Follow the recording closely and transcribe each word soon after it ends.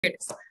Here it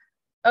is.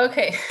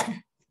 Okay.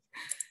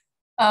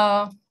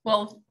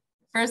 Well,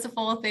 first of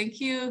all, thank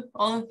you,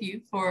 all of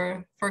you,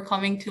 for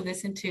coming to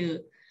listen to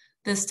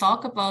this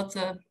talk about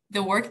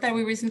the work that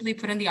we recently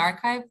put in the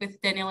archive with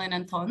Daniel and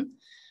Anton.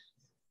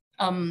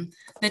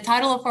 The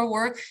title of our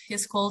work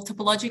is called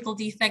Topological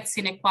Defects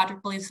in a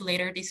Quadrupole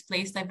Insulator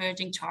Displace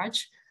Diverging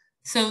Charge.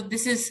 So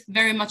this is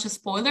very much a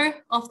spoiler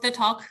of the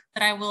talk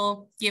that I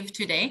will give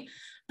today.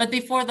 But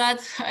before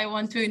that, I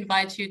want to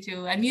invite you to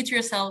unmute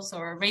yourselves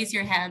or raise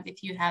your hand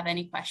if you have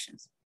any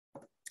questions.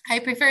 I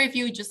prefer if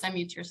you just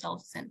unmute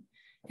yourselves and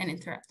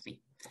interrupt me.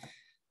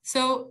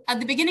 So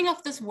at the beginning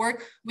of this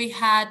work, we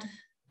had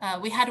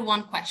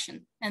one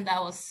question, and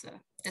that was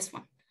this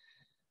one.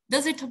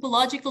 Does a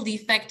topological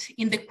defect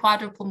in the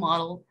quadrupole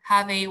model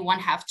have a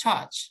 1/2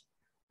 charge?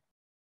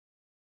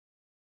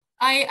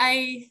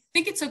 I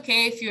think it's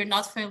okay if you're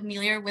not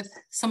familiar with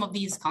some of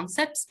these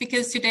concepts,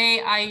 because today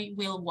I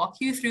will walk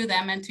you through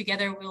them and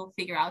together we'll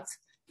figure out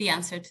the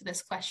answer to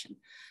this question.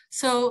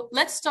 So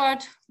let's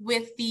start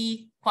with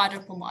the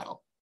quadrupole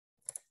model.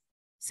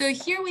 So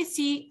here we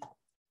see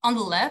on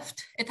the left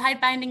a tight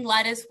binding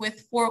lattice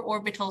with 4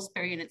 orbitals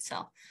per unit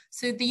cell.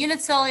 So the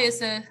unit cell is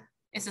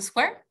a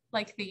square,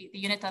 like the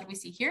unit that we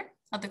see here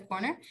at the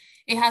corner.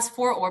 It has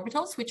 4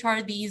 orbitals, which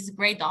are these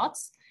gray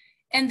dots,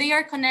 and they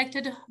are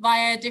connected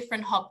via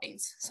different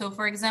hoppings. So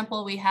for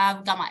example, we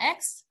have gamma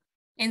x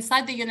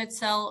inside the unit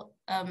cell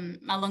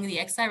along the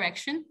x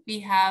direction. We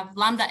have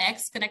lambda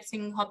x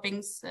connecting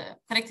hoppings,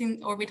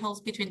 connecting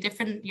orbitals between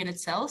different unit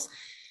cells.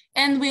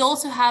 And we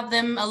also have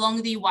them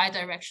along the y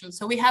direction.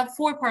 So we have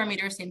 4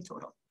 parameters in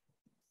total.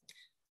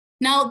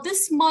 Now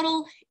this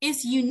model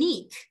is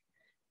unique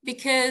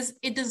because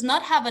it does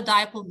not have a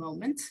dipole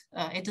moment.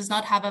 It does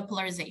not have a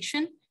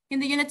polarization in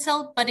the unit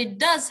cell, but it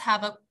does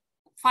have a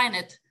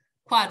finite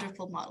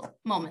quadrupole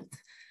moment.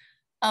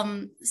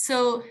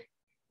 So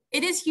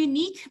it is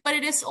unique, but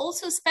it is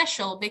also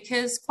special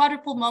because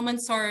quadrupole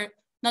moments are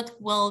not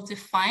well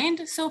defined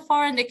so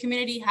far, and the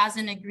community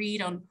hasn't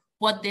agreed on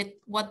what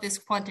this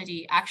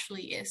quantity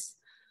actually is.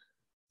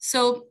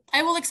 So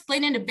I will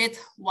explain in a bit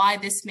why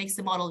this makes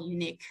the model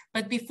unique.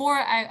 But before,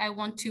 I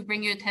want to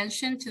bring your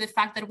attention to the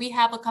fact that we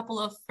have a couple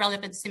of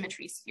relevant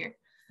symmetries here.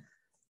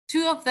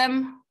 2 of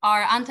them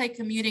are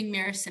anti-commuting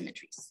mirror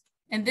symmetries.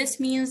 And this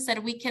means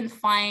that we can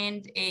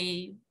find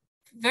a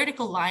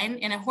vertical line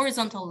and a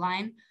horizontal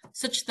line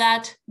such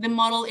that the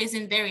model is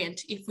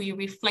invariant if we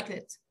reflect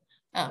it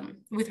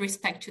with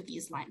respect to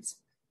these lines.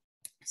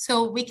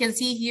 So we can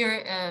see here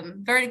a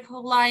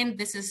vertical line,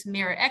 this is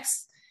mirror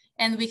X,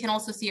 and we can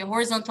also see a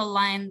horizontal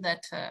line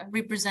that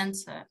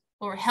represents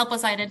or help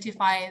us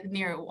identify the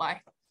mirror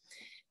Y.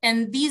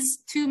 And these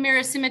 2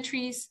 mirror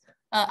symmetries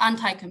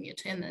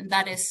anti-commute, and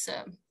that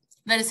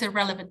is a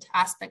relevant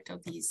aspect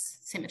of these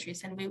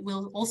symmetries, and we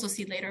will also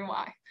see later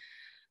why.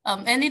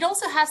 And it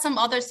also has some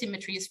other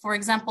symmetries, for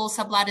example,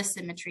 sublattice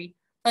symmetry,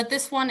 but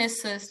this one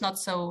is not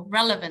so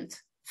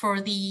relevant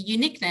for the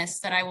uniqueness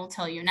that I will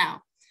tell you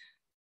now.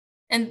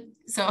 And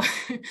so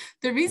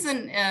the reason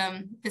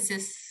this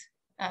is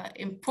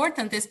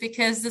important is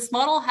because this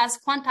model has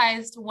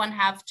quantized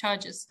 1/2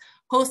 charges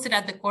hosted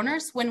at the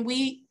corners when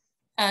we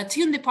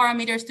tune the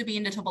parameters to be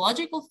in the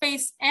topological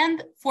phase and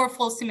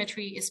 4-fold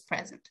symmetry is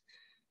present.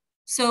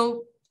 So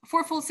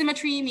 4-fold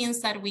symmetry means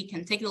that we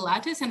can take the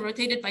lattice and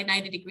rotate it by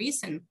 90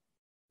 degrees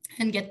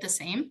and get the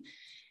same.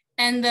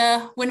 And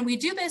when we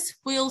do this,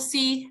 we'll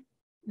see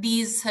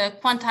these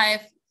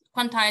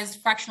quantized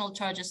fractional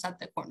charges at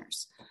the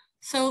corners.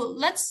 So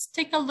let's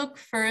take a look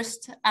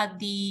first at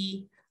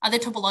the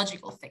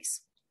topological phase.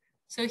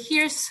 So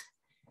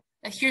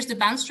here's the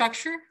band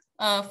structure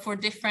for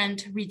different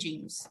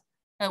regimes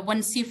when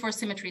C4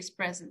 symmetry is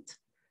present.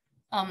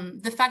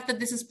 The fact that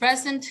this is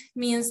present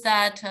means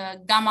that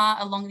gamma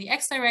along the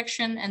x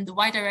direction and the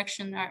y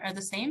direction are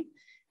the same,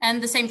 and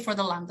the same for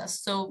the lambdas.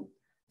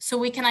 So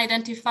we can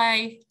identify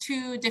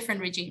 2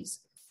 different regimes.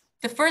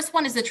 The first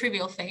one is the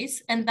trivial phase,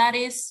 and that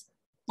is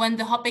when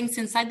the hoppings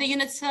inside the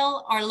unit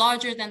cell are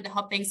larger than the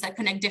hoppings that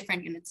connect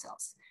different unit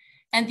cells.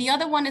 And the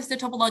other one is the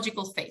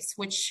topological phase,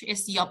 which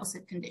is the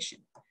opposite condition.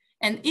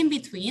 And in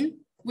between,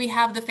 we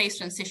have the phase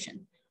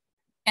transition.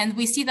 And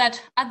we see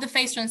that at the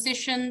phase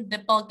transition, the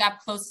bulk gap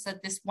closes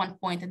at this one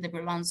point in the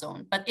Brillouin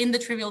zone. But in the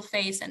trivial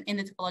phase and in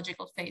the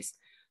topological phase,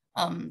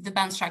 the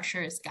band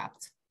structure is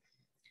gapped.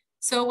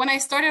 So when I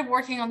started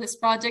working on this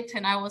project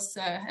and I was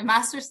a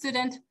master's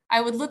student,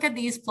 I would look at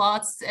these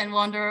plots and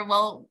wonder,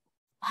 well,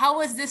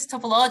 how is this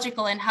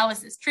topological and how is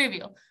this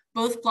trivial?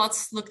 Both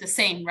plots look the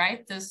same,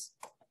 right?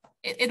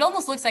 It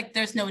almost looks like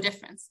there's no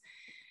difference.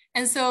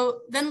 And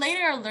so then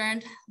later I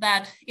learned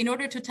that in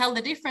order to tell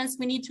the difference,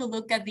 we need to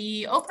look at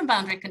the open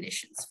boundary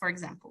conditions, for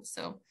example.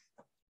 So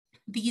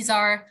these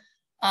are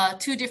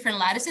 2 different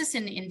lattices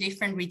in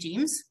different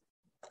regimes.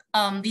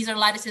 These are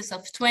lattices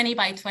of 20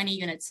 by 20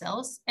 unit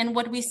cells. And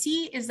what we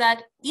see is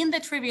that in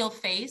the trivial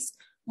phase,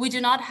 we do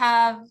not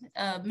have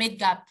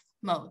mid-gap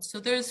mode. So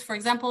there's, for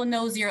example,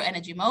 no zero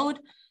energy mode,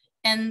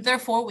 and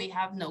therefore we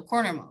have no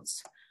corner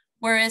modes.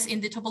 Whereas in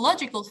the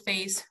topological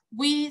phase,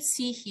 we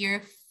see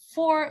here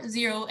 4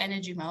 zero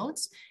energy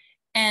modes.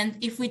 And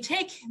if we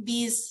take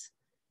these,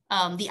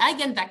 the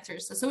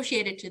eigenvectors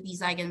associated to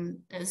these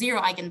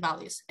zero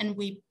eigenvalues, and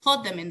we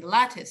plot them in the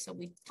lattice, so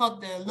we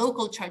plot the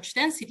local charge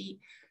density,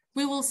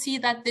 we will see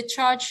that the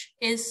charge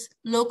is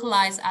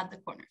localized at the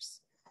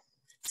corners.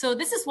 So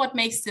this is what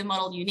makes the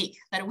model unique,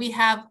 that we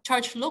have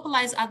charge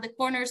localized at the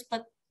corners,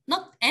 but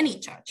not any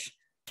charge.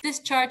 This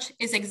charge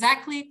is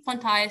exactly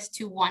quantized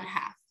to 1/2.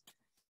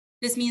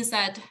 This means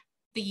that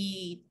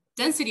the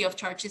density of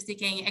charge is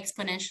decaying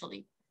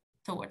exponentially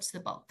towards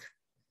the bulk.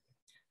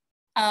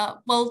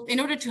 Well, in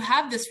order to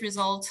have this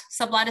result,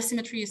 sublattice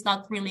symmetry is not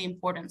really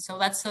important. So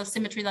that's a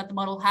symmetry that the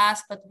model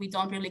has, but we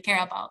don't really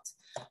care about.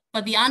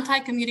 But the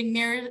anti-commuting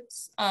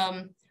mirrors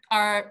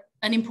are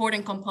an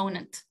important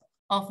component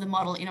of the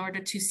model in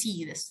order to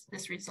see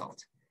this result.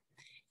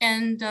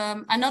 And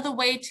another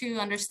way to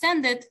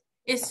understand it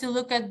is to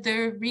look at the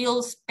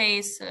real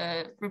space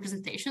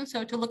representation.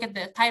 So to look at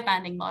the type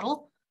banding model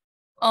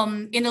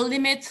in a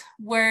limit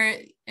where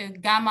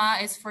gamma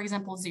is, for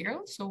example,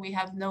 0. So we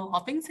have no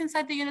hoppings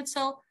inside the unit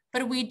cell,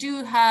 but we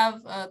do have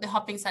the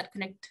hoppings that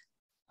connect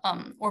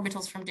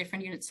orbitals from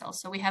different unit cells.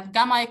 So we have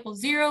gamma equals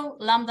 0,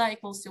 lambda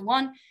equals to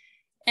 1,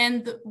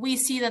 and we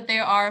see that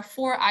there are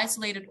 4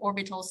 isolated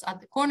orbitals at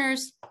the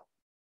corners.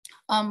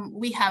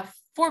 We have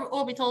 4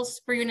 orbitals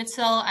per unit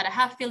cell at a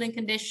half filling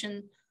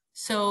condition.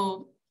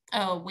 So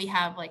we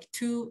have like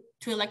two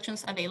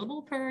electrons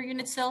available per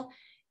unit cell.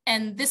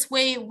 And this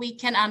way we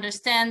can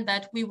understand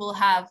that we will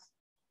have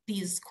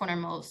these corner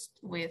modes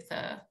with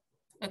a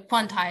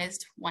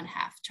quantized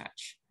 1/2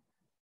 charge.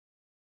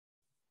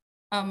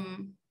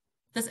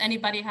 Does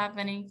anybody have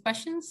any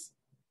questions?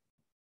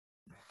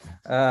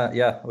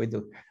 Yeah, we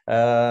do.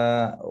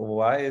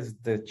 Why is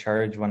the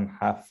charge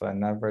 1/2? I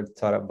never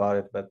thought about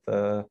it, but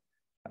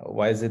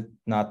why is it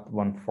not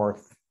 1/4?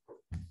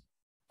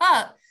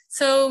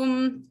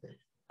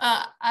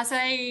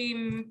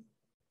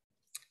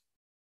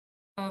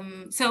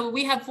 So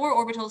we have 4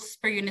 orbitals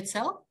per unit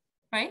cell,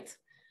 right?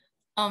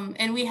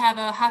 And we have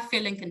a half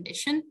filling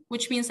condition,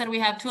 which means that we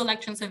have 2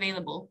 electrons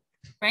available,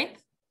 right?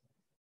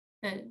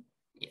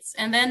 Yes,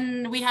 and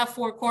then we have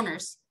 4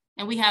 corners,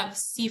 and we have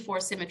C4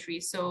 symmetry.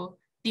 So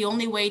the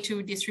only way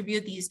to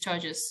distribute these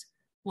charges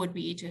would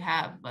be to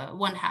have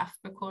 1/2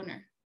 per corner.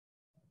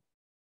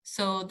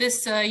 So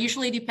this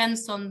usually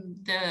depends on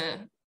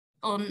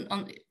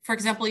for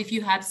example, if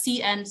you have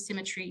C-end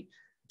symmetry,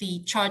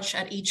 the charge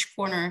at each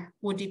corner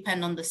would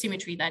depend on the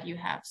symmetry that you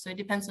have. So it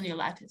depends on your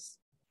lattice.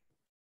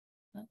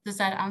 Does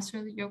that answer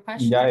your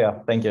question?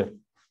 Yeah, thank you.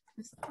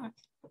 Okay.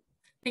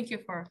 Thank you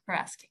for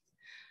asking.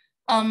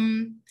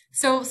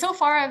 So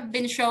far I've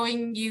been showing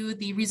you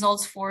the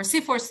results for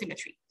C4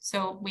 symmetry. So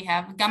we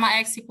have gamma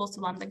x equals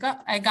to lambda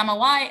gamma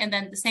y, and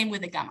then the same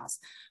with the gammas.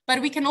 But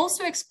we can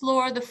also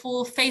explore the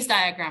full phase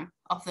diagram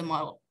of the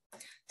model.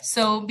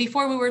 So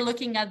before we were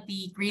looking at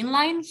the green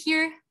line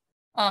here,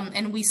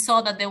 and we saw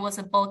that there was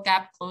a bulk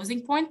gap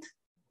closing point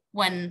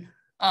when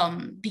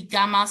the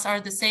gammas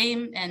are the same,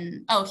 and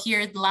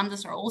here the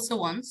lambdas are also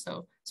 1.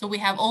 So we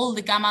have all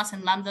the gammas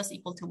and lambdas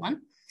equal to 1.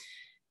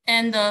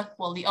 And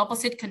well, the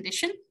opposite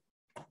condition.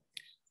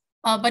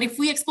 But if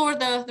we explore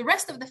the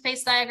rest of the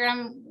phase diagram,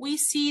 we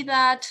see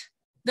that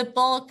the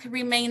bulk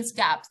remains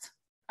gapped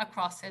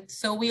across it.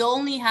 So we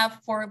only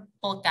have 4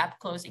 bulk gap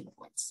closing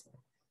points.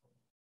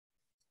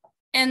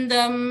 And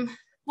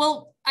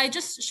well, I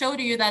just showed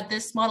you that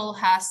this model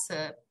has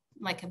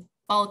like a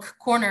bulk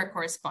corner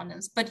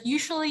correspondence, but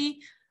usually,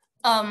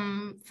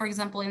 for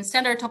example, in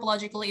standard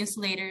topological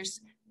insulators,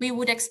 we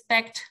would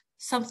expect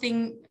something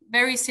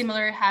very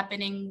similar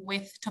happening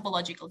with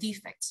topological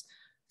defects.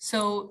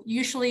 So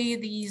usually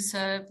these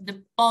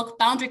the bulk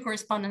boundary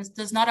correspondence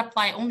does not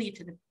apply only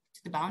to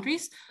the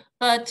boundaries,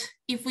 but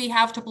if we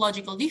have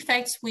topological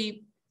defects,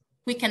 we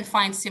can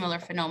find similar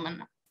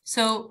phenomena.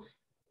 So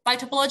by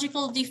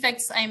topological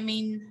defects, I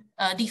mean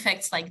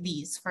defects like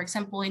these. For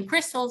example, in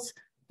crystals,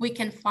 we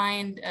can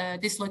find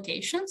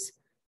dislocations.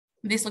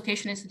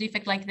 Dislocation is a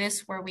defect like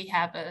this, where we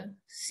have a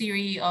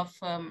series of,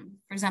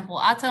 for example,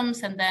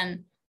 atoms, and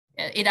then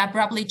it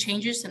abruptly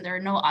changes and there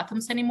are no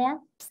atoms anymore.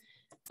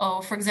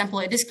 Or for example,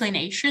 a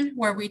disclination,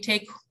 where we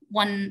take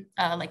one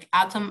like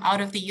atom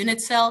out of the unit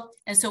cell,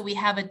 and so we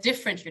have a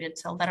different unit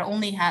cell that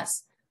only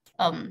has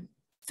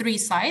 3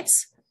 sides.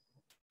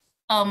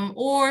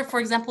 Or for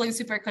example, in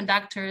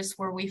superconductors,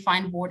 where we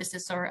find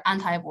vortices or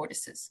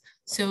anti-vortices.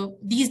 So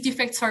these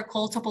defects are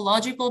called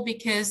topological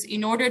because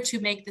in order to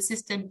make the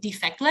system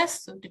defectless,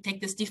 so to take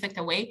this defect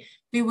away,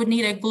 we would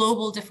need a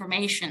global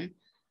deformation.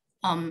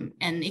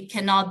 And it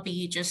cannot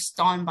be just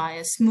done by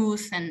a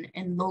smooth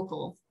and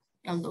local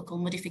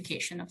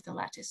modification of the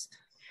lattice.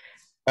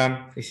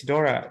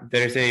 Isidora,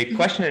 there's a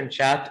question in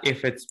chat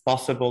if it's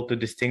possible to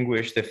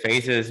distinguish the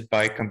phases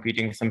by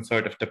computing some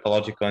sort of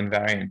topological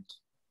invariant.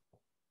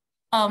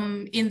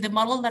 In the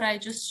model that I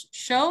just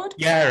showed?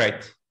 Yeah,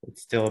 right.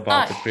 It's still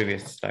about the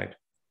previous slide.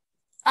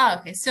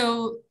 Okay. So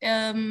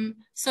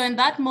in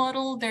that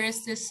model, there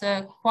is this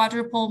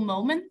quadrupole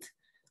moment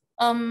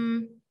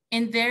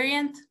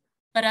invariant,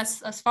 But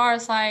as far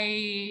as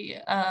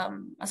I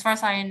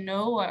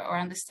know or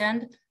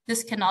understand,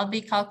 this cannot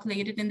be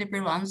calculated in the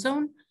Brillouin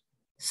zone.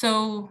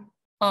 So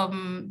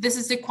this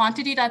is the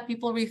quantity that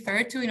people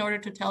refer to in order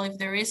to tell if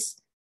there is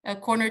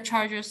corner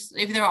charges,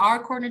 if there are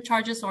corner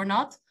charges or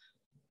not.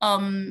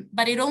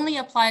 But it only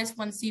applies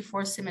when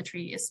C4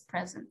 symmetry is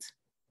present.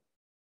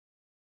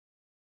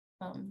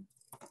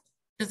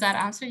 Does that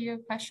answer your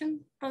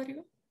question,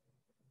 Rodrigo?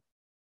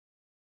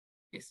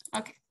 Yes,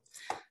 okay.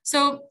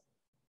 So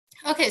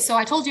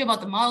I told you about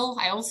the model.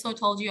 I also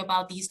told you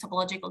about these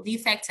topological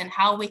defects and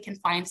how we can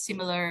find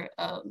similar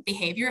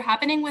behavior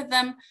happening with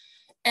them.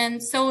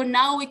 And so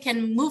now we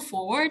can move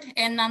forward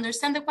and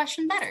understand the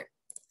question better.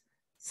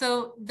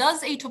 So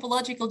does a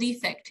topological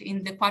defect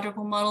in the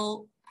quadrupole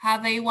model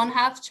have a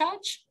 1/2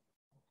 charge?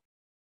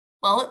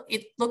 Well,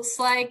 it looks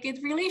like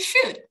it really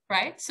should,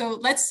 right? So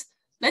let's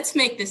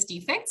make this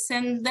defects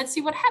and let's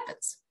see what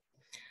happens.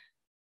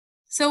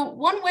 So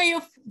one way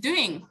of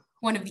doing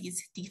one of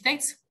these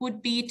defects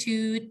would be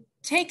to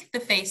take the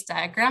phase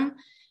diagram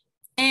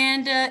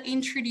and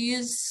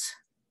introduce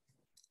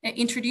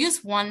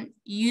one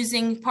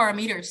using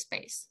parameter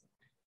space.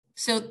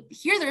 So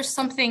here there's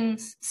something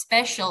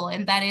special,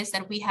 and that is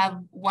that we have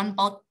one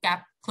bulk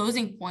gap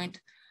closing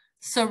point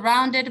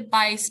surrounded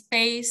by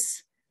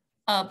space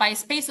of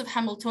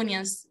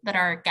Hamiltonians that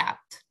are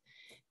gapped.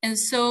 And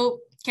so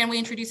can we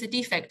introduce a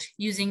defect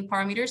using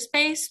parameter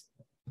space?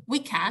 We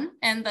can,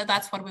 and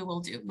that's what we will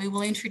do. We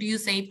will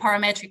introduce a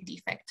parametric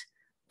defect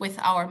with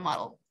our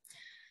model.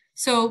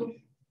 So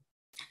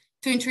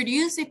to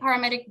introduce a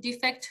parametric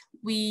defect,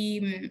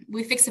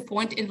 we fix a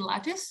point in the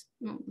lattice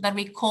that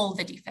we call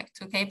the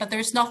defect, okay? But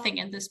there's nothing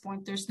in this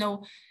point. There's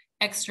no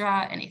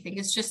extra anything.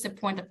 It's just a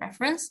point of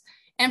reference.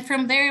 And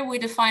from there, we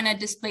define a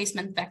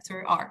displacement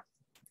vector R.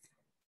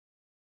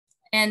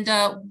 And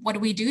what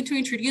we do to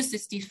introduce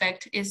this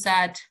defect is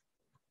that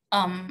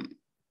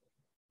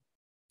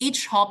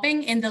each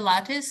hopping in the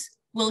lattice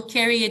will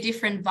carry a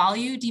different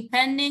value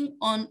depending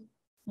on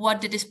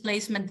what the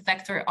displacement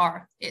vector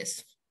R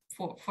is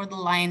for the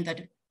line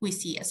that we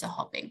see as a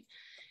hopping.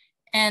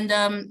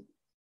 And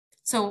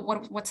so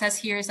what says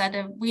here is that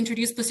we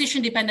introduce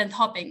position-dependent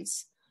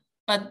hoppings,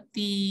 but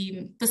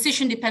the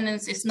position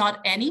dependence is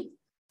not any.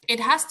 It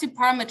has to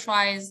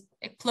parametrize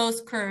a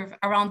closed curve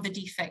around the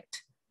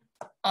defect.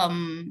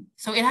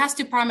 So it has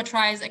to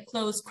parametrize a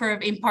closed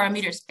curve in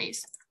parameter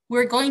space.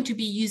 We're going to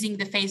be using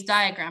the phase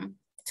diagram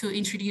to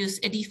introduce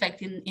a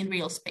defect in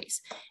real space.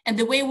 And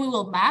the way we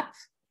will map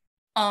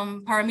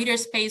parameter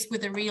space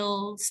with a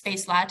real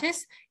space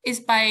lattice is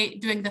by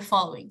doing the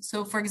following.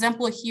 So for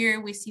example,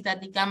 here we see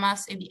that the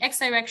gammas in the X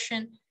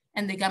direction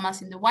and the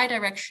gammas in the Y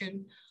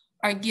direction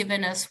are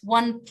given as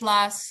 1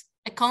 plus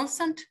a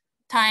constant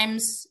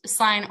times a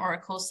sine or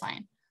a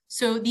cosine.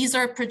 So these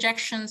are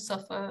projections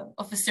of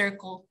a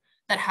circle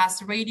that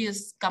has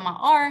radius gamma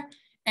r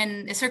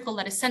and a circle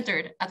that is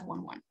centered at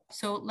 1, 1.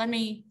 So let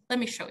me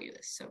show you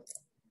this.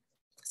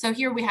 So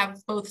here we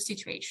have both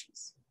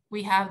situations.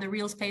 We have the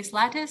real space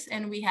lattice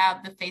and we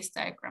have the phase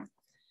diagram.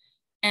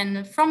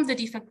 And from the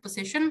defect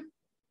position,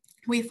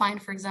 we find,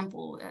 for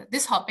example,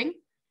 this hopping,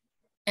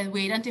 and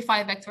we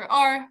identify vector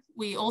r.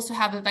 We also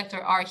have a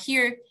vector r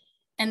here.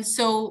 And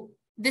so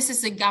this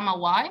is a gamma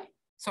y,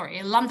 sorry,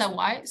 a lambda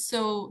y.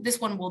 So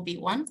this one will be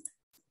 1.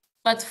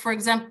 But for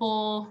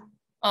example,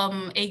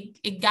 a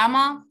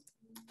gamma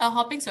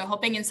hopping, so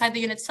hopping inside the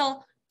unit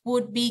cell,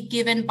 would be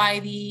given by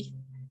the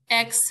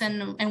X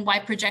and Y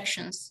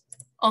projections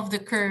of the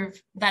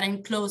curve that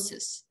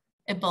encloses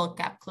a bulk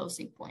gap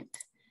closing point.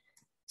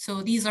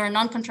 So these are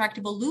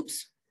non-contractible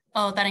loops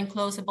that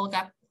enclose a bulk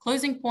gap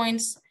closing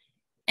points,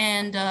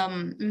 and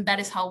that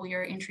is how we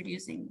are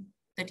introducing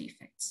the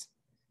defects.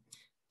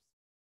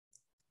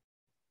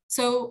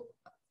 So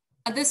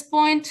at this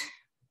point,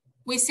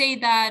 we say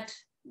that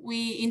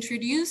we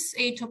introduce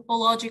a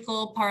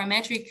topological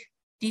parametric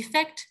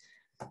defect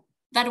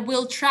that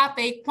will trap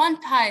a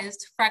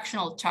quantized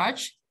fractional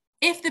charge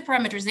if the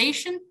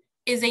parameterization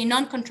is a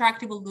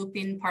non-contractible loop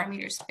in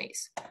parameter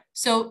space.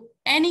 So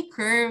any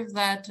curve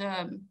that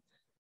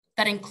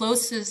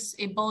encloses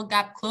a bulk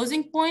gap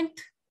closing point,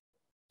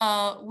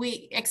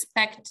 we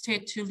expect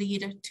it to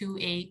lead to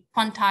a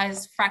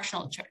quantized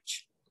fractional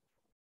charge.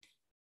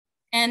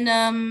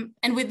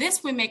 And with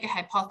this, we make a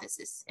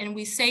hypothesis, and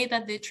we say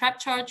that the trap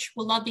charge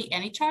will not be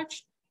any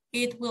charge.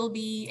 It will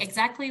be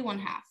exactly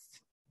 1/2.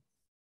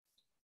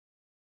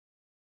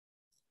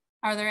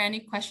 Are there any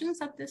questions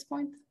at this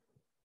point?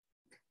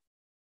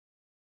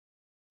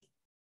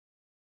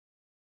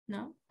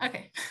 No?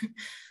 Okay.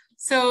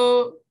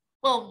 So,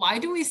 well, why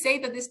do we say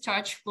that this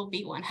charge will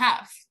be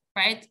 1/2,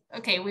 right?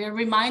 Okay, we are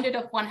reminded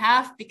of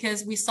 1/2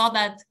 because we saw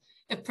that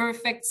a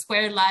perfect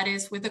square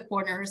lattice with the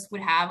corners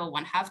would have a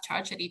 1/2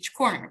 charge at each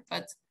corner.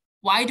 But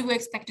why do we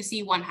expect to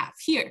see 1/2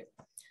 here?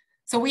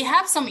 So we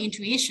have some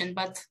intuition,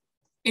 but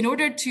in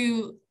order to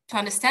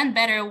understand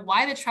better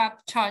why the trap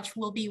charge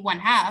will be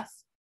 1/2,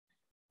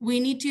 we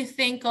need to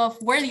think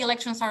of where the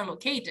electrons are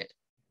located.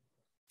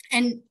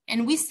 And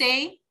we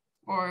say,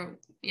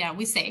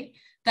 we say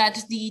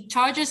that the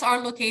charges are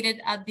located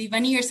at the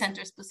Wannier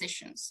centers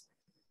positions.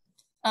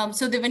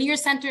 So the Wannier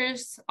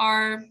centers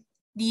are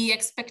the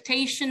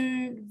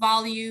expectation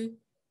value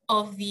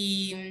of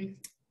the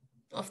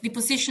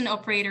position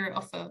operator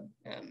of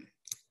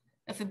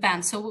a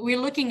band. So we're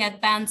looking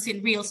at bands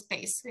in real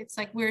space. It's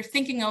like we're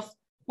thinking of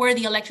where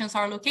the electrons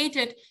are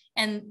located,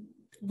 and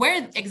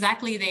where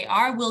exactly they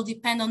are will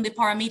depend on the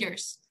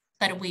parameters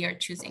that we are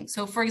choosing.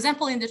 So for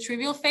example, in the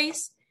trivial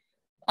phase,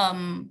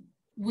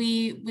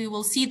 we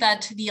will see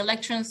that the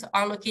electrons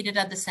are located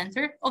at the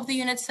center of the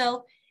unit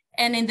cell.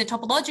 And in the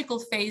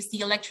topological phase,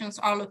 the electrons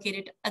are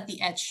located at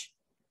the edge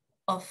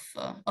of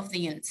the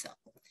unit cell.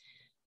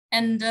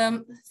 And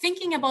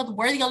thinking about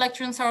where the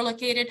electrons are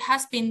located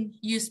has been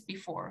used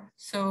before.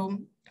 So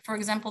for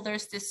example,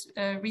 there's this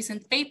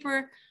recent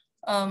paper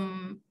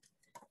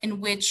in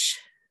which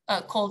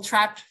called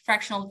trapped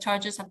fractional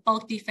charges at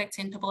bulk defects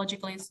in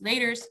topological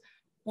insulators,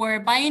 where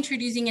by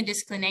introducing a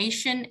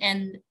disclination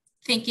and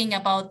thinking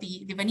about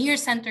the Wannier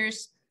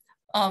centers,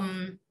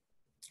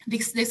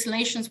 these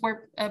disclinations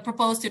were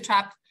proposed to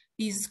trap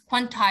these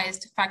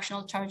quantized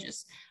fractional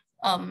charges,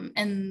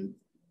 and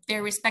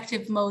their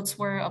respective modes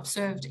were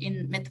observed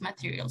in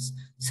metamaterials.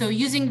 So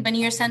using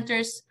Wannier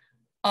centers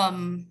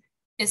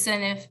is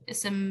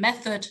a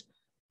method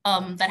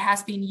that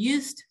has been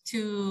used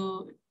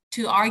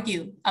to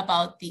argue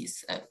about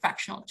these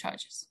fractional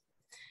charges.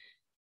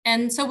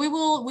 And so we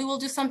will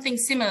do something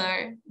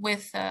similar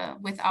with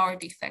our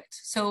defect.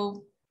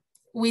 So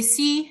we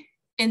see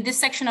in this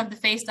section of the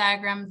phase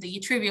diagram the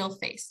trivial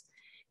phase.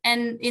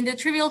 And in the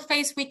trivial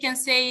phase, we can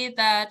say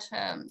that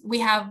we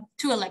have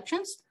two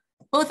electrons,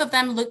 both of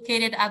them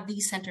located at the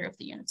center of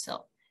the unit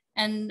cell.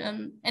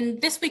 And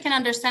this we can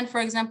understand,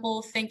 for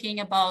example, thinking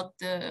about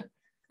the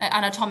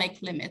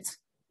anatomic limit,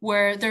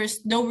 where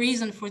there's no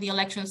reason for the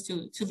electrons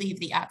to leave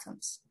the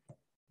atoms.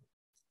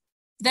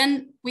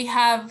 Then we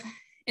have,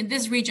 in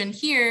this region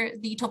here,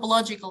 the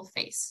topological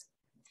phase.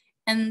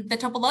 And the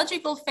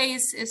topological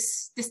phase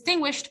is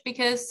distinguished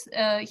because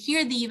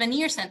here the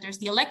Wannier centers,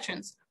 the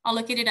electrons, are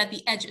located at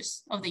the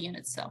edges of the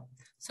unit cell.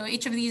 So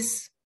each of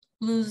these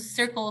blue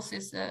circles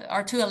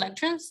are two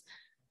electrons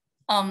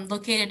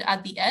located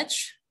at the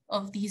edge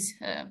of these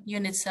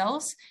unit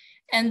cells.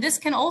 And this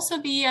can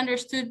also be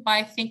understood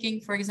by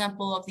thinking, for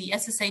example, of the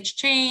SSH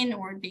chain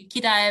or the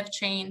Kidaev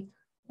chain,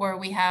 where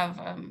we have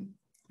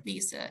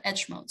these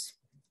edge modes.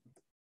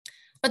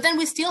 But then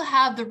we still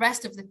have the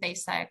rest of the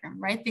phase diagram,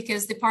 right?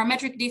 Because the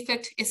parametric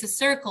defect is a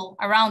circle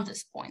around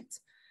this point.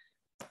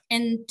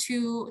 And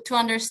to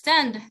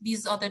understand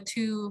these other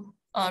two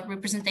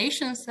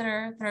representations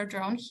that are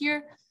drawn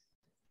here,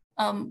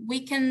 we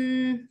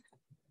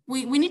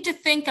need to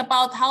think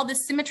about how the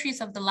symmetries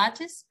of the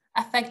lattice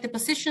affect the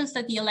positions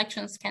that the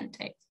electrons can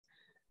take.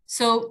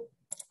 So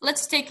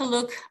let's take a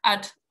look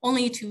at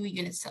only two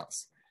unit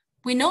cells.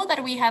 We know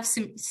that we have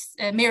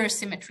mirror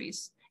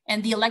symmetries,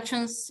 and the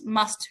electrons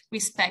must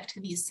respect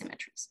these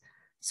symmetries.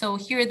 So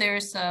here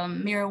there's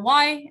mirror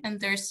Y and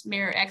there's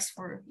mirror X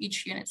for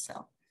each unit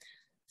cell.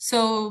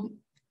 So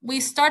we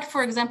start,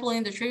 for example,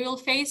 in the trivial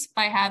phase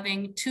by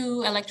having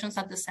two electrons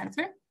at the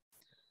center.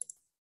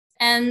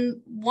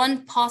 And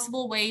one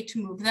possible way to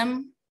move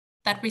them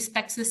that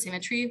respects the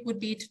symmetry would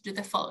be to do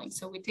the following.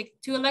 So we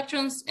take two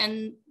electrons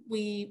and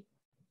we,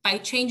 by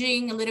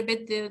changing a little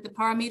bit the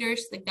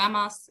parameters, the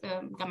gammas,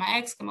 gamma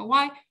X, gamma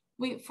Y,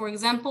 we, for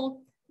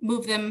example,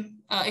 move them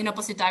in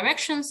opposite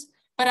directions,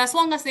 but as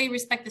long as they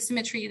respect the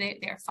symmetry,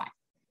 they're fine.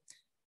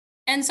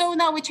 And so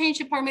now we change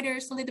the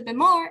parameters a little bit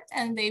more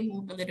and they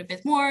move a little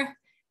bit more.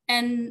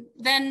 And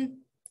then,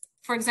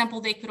 for example,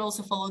 they could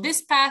also follow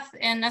this path.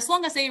 And as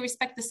long as they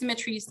respect the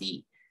symmetries,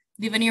 the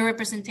Wannier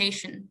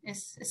representation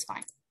is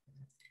fine.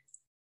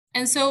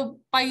 And so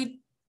by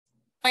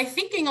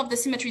thinking of the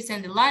symmetries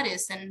in the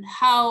lattice and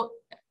how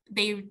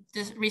they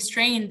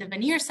restrain the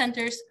Wannier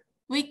centers,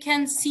 we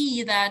can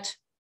see that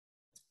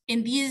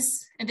in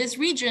this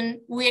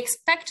region, we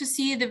expect to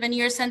see the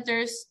Wannier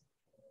centers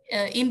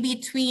in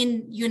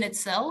between unit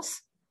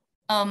cells,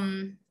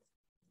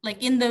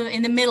 like in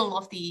the middle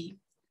of the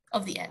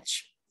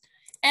edge.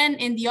 And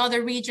in the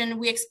other region,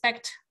 we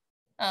expect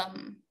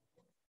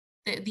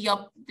the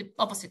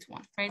opposite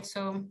one, right?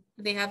 So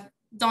they have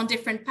done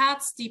different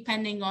paths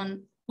depending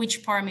on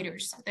which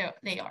parameters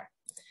they are.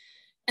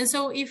 And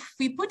so if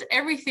we put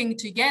everything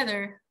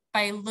together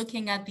by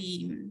looking at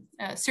the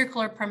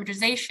circular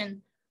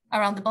parameterization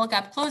around the bulk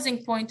gap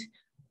closing point,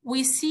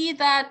 we see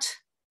that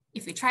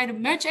if we try to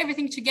merge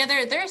everything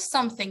together, there's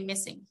something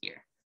missing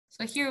here.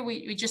 So here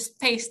we just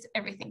paste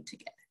everything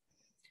together.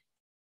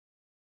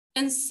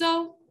 And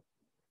so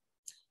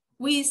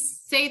we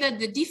say that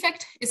the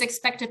defect is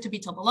expected to be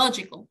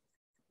topological,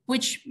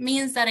 which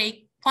means that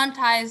a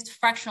quantized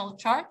fractional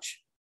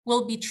charge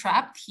will be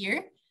trapped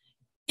here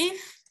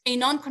if a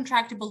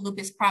non-contractible loop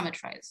is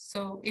parametrized.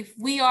 So if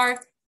we are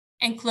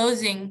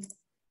enclosing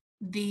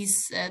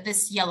this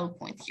yellow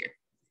point here.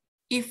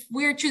 If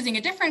we're choosing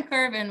a different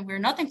curve and we're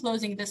not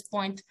enclosing this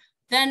point,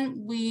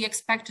 then we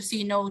expect to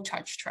see no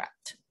charge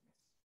trapped.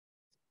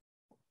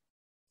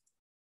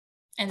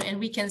 And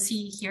we can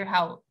see here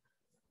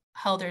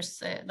how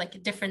there's like a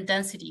different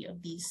density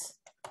of these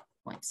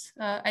points.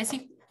 I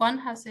see Juan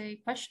has a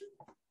question.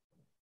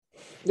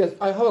 Yes,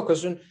 I have a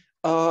question.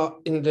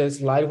 In the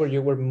slide where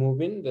you were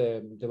moving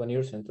the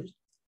Wannier centers,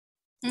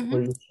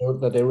 where you showed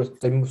that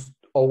they must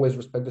always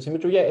respect the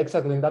symmetry. Yeah,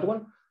 exactly. In that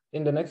one,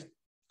 in the next,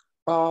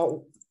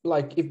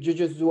 like if you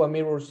just do a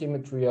mirror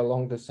symmetry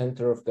along the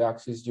center of the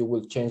axis, you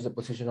will change the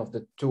position of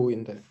the two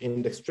in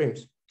the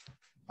extremes.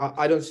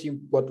 I don't see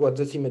what's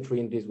the symmetry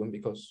in this one,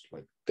 because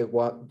like the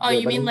one. Oh,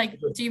 you mean like?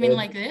 Do you mean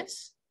like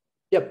this?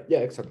 Yep. Yeah.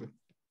 Exactly.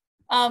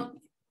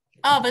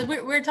 But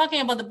we're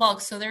talking about the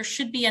bulk, so there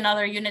should be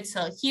another unit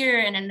cell here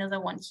and another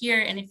one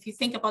here. And if you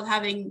think about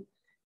having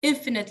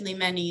infinitely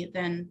many,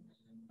 then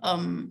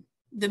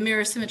the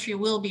mirror symmetry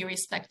will be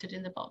respected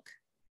in the bulk,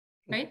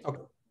 right?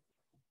 Okay.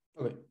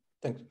 Okay.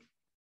 Thanks.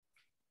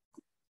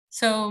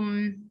 So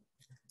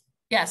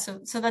yeah, so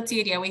that's the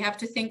idea. We have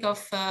to think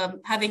of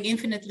having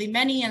infinitely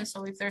many, and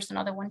so if there's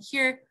another one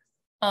here,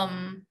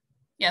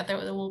 yeah,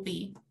 they will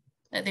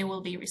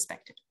be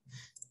respected.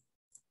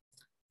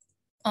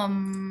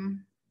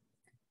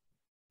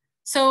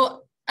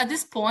 So at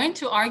this point,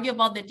 to argue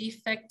about the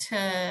defect,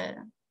 the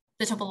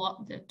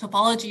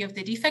topology of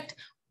the defect,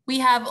 we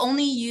have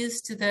only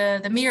used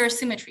the mirror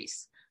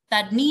symmetries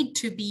that need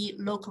to be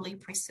locally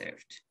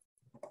preserved.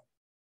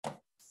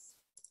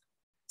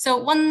 So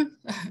one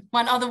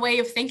other way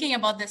of thinking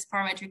about this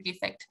parametric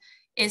defect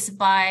is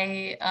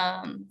by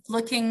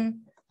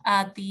looking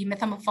at the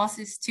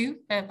metamorphosis 2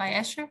 by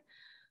Escher.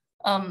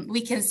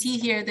 We can see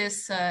here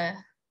this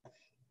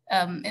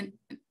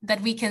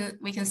that we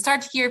can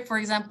start here, for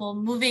example,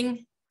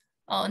 moving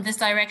in this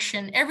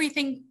direction.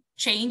 Everything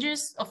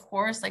changes, of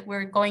course, like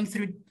we're going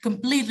through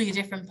completely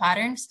different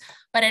patterns.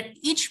 But at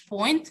each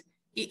point,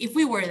 if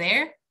we were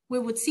there, we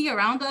would see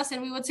around us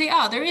and we would say,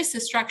 oh, there is a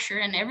structure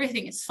and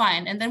everything is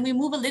fine. And then we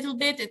move a little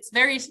bit, it's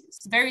very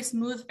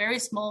smooth, very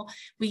small.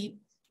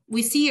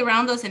 We see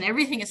around us and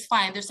everything is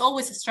fine. There's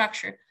always a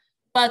structure,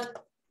 but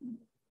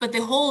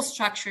the whole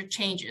structure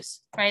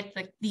changes, right?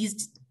 Like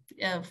these,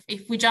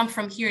 if we jump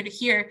from here to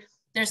here,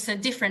 there's a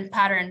different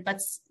pattern,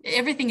 but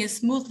everything is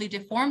smoothly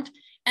deformed,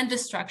 and the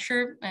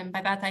structure, and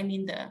by that I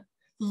mean the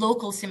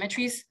local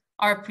symmetries,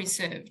 are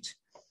preserved.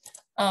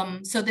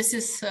 So this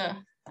is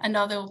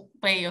another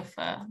way of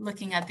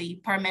looking at the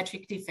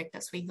parametric defect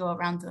as we go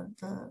around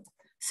the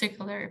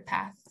circular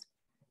path.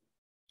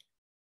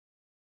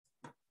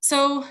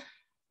 So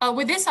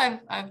with this,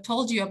 I've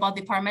told you about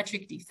the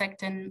parametric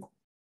defect, and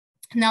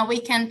now we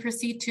can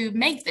proceed to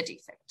make the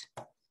defect.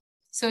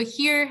 So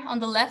here on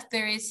the left,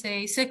 there is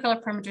a circular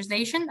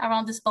parameterization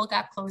around this bulk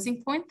gap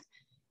closing point.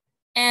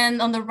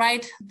 And on the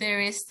right, there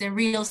is the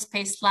real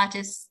space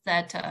lattice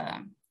that,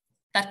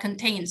 that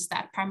contains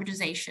that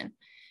parameterization.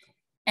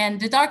 And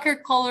the darker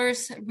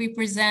colors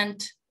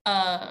represent,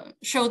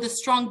 show the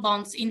strong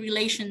bonds in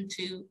relation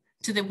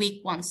to the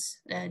weak ones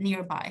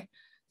nearby.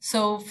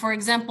 So for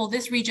example,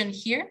 this region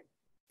here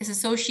is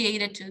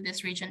associated to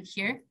this region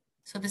here.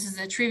 So this is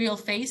a trivial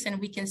phase, and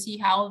we can see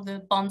how the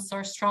bonds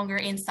are stronger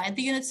inside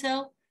the unit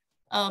cell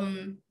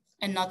and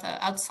not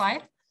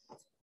outside.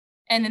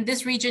 And in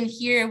this region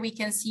here, we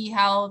can see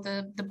how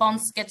the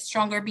bonds get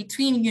stronger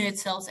between unit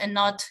cells and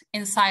not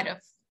inside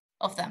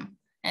of them,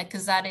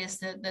 because that is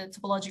the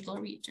topological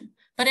region.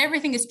 But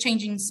everything is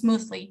changing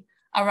smoothly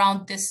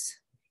around this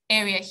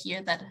area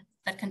here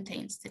that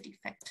contains the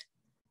defect.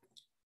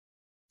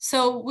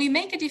 So we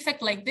make a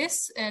defect like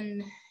this,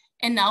 and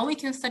now we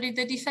can study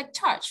the defect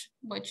charge,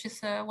 which is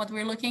what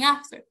we're looking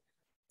after.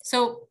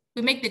 So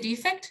we make the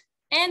defect,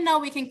 and now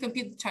we can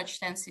compute the charge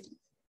density.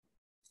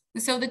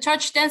 And so the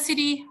charge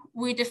density,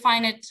 we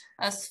define it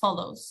as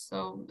follows.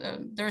 So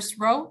there's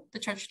rho, the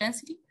charge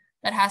density,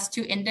 that has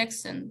two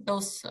indexes, and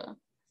those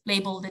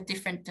label the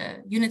different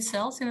unit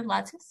cells in the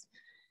lattice.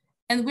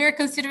 And we're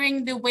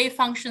considering the wave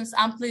function's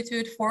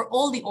amplitude for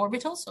all the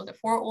orbitals, so the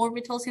 4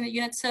 orbitals in the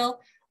unit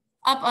cell,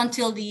 up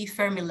until the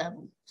Fermi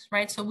level,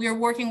 right? So we are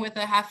working with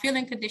a half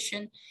filling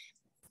condition,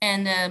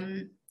 and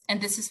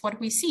this is what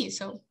we see.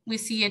 So we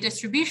see a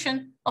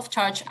distribution of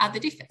charge at the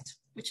defect,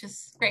 which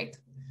is great.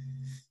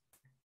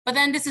 But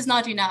then this is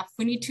not enough.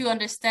 We need to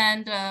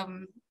understand,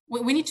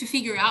 we need to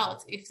figure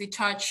out if the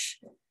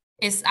charge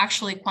is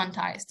actually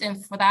quantized.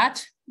 And for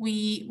that,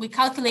 we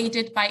calculate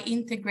it by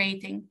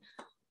integrating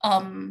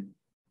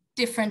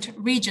different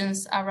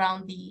regions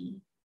around the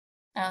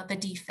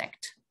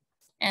defect,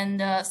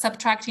 and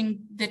subtracting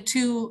the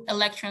 2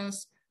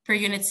 electrons per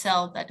unit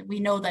cell that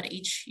we know that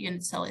each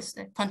unit cell is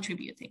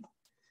contributing.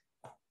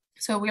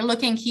 So we're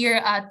looking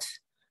here at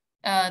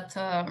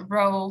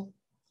rho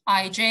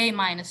ij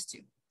minus 2.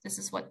 This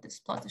is what this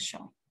plot is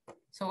showing.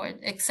 So we're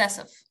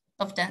excessive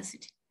of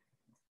density.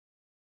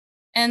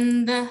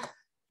 And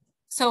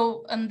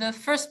so in the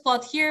first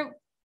plot here,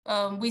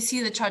 we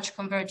see the charge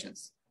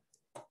convergence.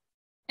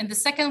 In the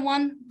second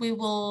one, we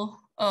will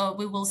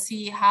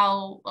see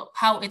how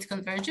it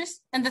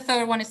converges. And the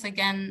third one is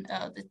again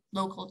the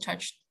local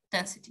charge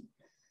density.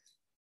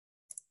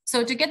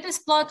 So to get this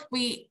plot,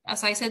 we,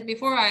 as I said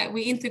before,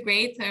 we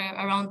integrate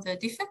around the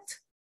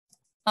defect.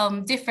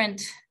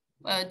 different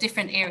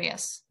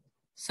areas.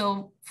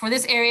 So for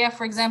this area,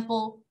 for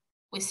example,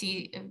 we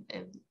see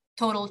a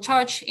total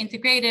charge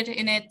integrated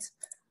in it.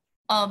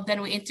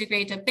 Then we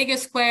integrate a bigger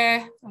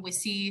square and we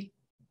see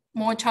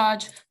more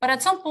charge. But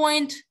at some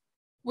point,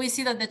 we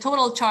see that the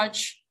total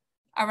charge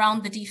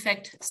around the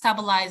defect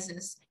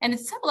stabilizes, and it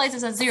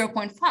stabilizes at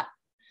 0.5.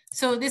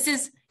 So this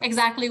is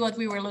exactly what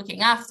we were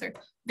looking after.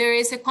 There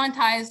is a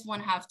quantized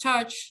 1/2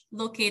 charge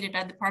located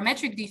at the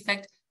parametric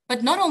defect,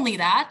 but not only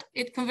that,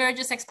 it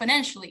converges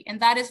exponentially, and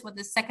that is what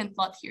the second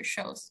plot here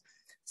shows.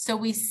 So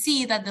we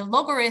see that the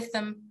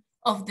logarithm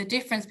of the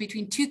difference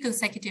between two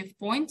consecutive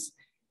points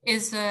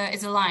is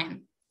a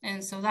line.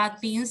 And so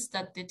that means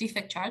that the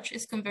defect charge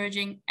is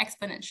converging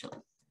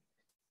exponentially.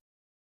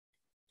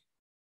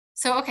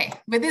 So, okay,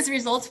 with these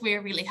results,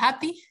 we're really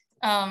happy.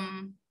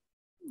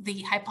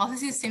 The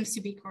hypothesis seems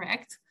to be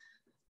correct.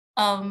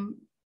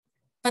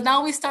 But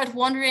now we start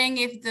wondering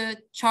if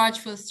the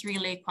charge was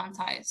really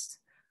quantized.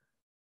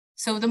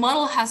 So the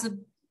model has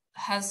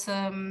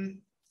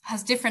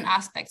different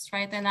aspects,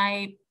 right? And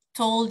I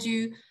told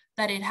you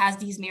that it has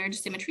these mirrored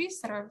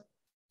symmetries that are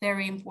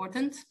very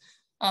important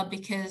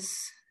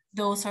because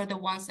those are the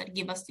ones that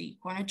give us the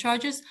corner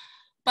charges.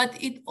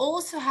 But it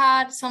also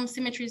had some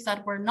symmetries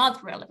that were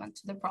not relevant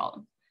to the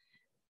problem.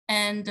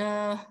 And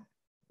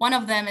one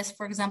of them is,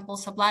 for example,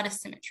 sublattice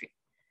symmetry.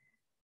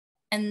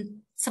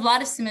 And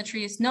sublattice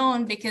symmetry is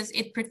known because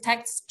it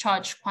protects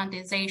charge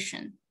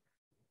quantization.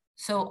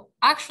 So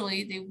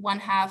actually, the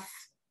 1/2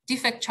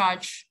 defect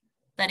charge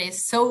that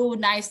is so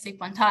nicely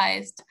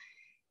quantized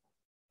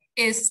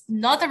is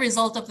not a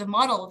result of the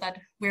model that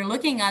we're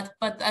looking at,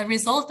 but a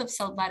result of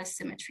sublattice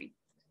symmetry.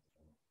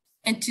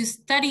 And to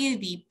study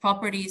the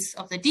properties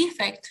of the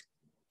defect,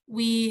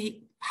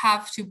 we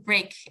have to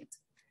break it.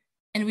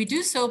 And we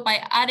do so by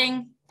adding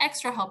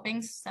extra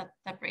hoppings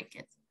that break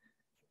it.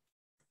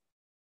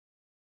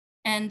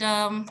 And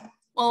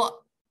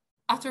well,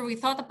 after we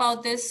thought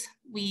about this,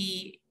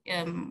 we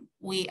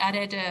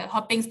added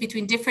hoppings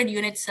between different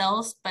unit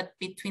cells, but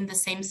between the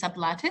same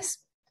sublattice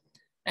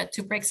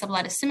to break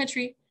sublattice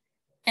symmetry.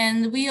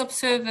 And we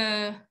observe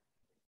a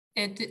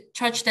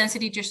charge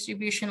density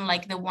distribution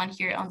like the one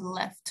here on the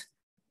left.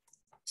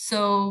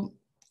 So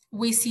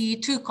we see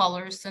two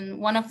colors,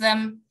 and one of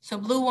them, so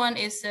blue one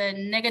is a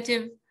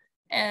negative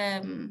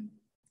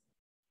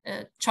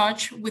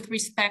charge with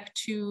respect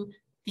to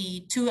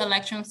the 2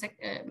 electrons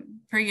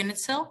per unit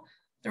cell.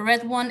 The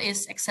red one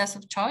is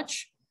excessive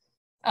charge.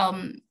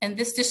 And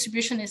this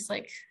distribution is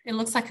like, it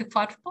looks like a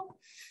quadrupole.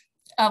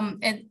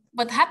 And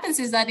what happens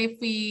is that if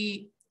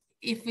we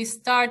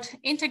start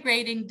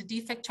integrating the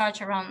defect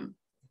charge around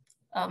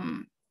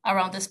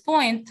this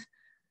point,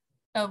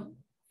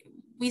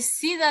 we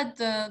see that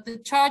the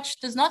charge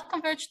does not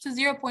converge to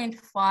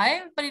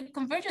 0.5, but it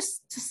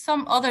converges to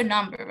some other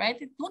number,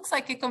 right? It looks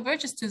like it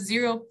converges to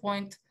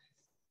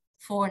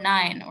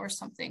 0.49 or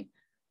something,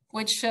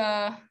 which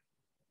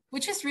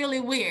is really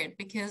weird,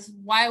 because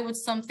why would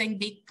something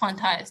be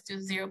quantized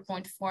to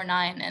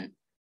 0.49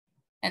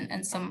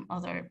 and some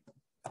other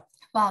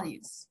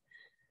values?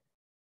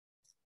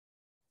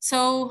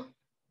 So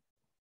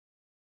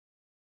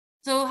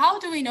how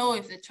do we know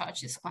if the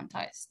charge is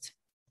quantized?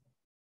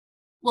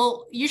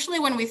 Well, usually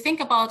when we think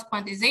about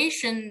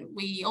quantization,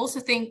 we also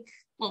think,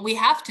 well, we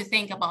have to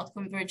think about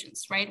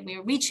convergence, right?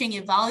 We're reaching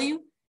a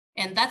value,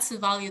 and that's a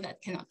value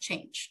that cannot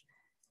change.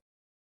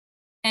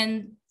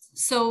 And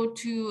so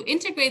to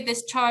integrate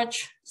this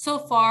charge, so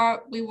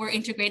far we were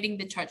integrating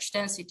the charge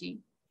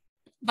density,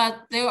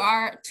 but there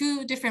are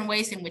 2 different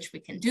ways in which we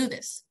can do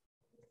this.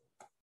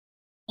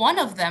 One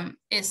of them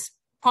is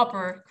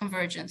proper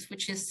convergence,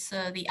 which is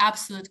the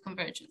absolute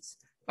convergence,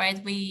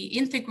 right? We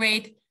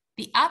integrate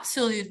the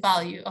absolute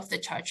value of the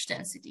charge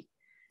density.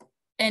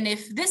 And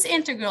if this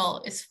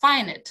integral is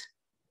finite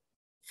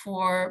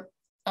for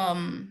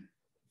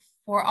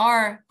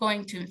r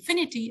going to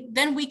infinity,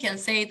 then we can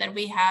say that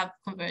we have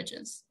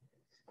convergence.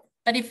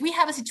 But if we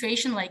have a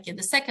situation like in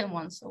the second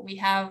one, so we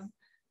have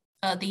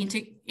the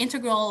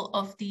integral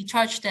of the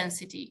charge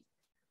density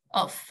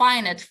of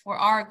finite for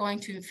r going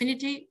to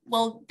infinity,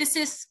 well, this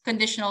is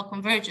conditional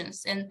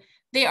convergence, and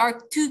they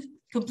are 2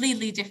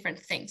 completely different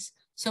things.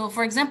 So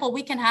for example,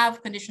 we can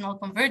have conditional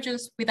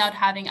convergence without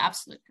having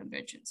absolute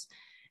convergence.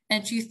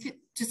 And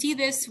to see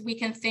this, we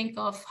can think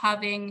of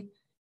having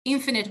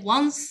infinite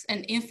ones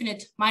and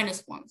infinite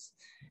minus ones.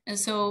 And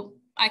so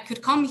I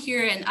could come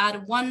here and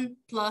add 1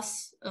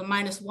 plus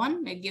minus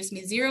 1, it gives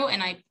me 0,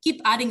 and I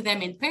keep adding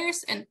them in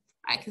pairs, and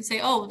I can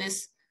say, oh,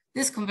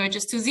 this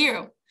converges to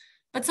 0.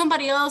 But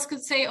somebody else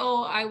could say,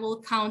 oh, I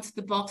will count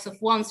the box of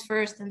 1s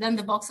first and then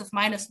the box of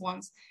minus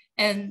 1s.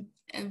 And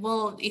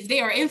well, if they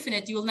are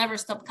infinite, you will never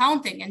stop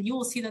counting, and you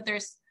will see that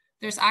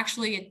there's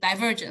actually a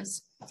divergence.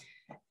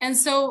 And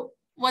so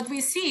what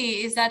we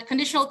see is that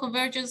conditional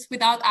convergence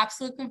without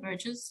absolute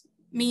convergence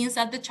means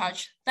that the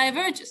charge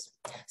diverges.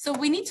 So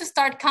we need to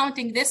start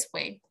counting this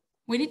way.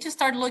 We need to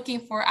start looking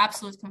for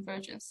absolute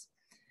convergence.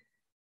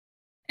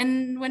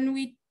 And when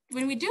we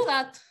do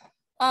that,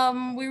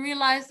 we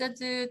realize that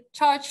the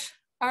charge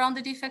around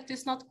the defect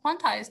is not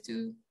quantized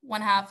to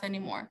 1/2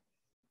 anymore.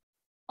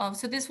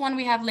 So this one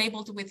we have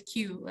labeled with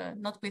Q,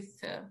 not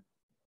with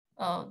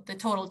the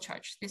total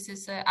charge. This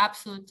is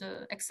absolute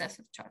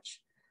excessive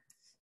charge.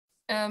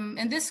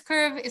 And this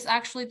curve is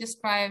actually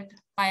described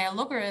by a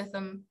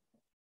logarithm,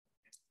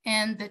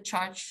 and the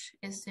charge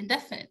is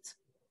indefinite.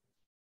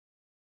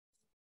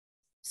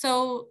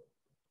 So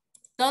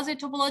does a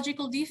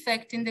topological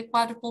defect in the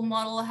quadrupole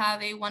model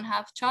have a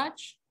 1/2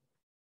 charge?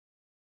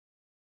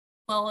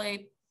 Well,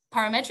 a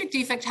parametric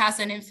defect has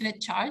an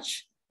infinite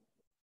charge.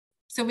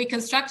 So we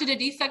constructed a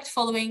defect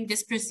following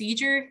this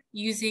procedure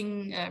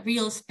using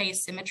real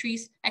space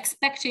symmetries,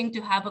 expecting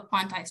to have a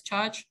quantized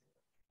charge.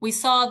 We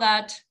saw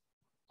that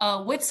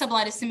with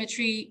sublattice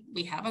symmetry,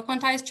 we have a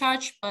quantized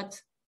charge,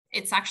 but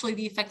it's actually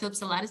the effect of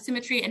sublattice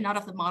symmetry and not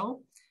of the model.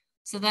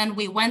 So then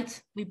we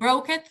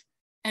broke it,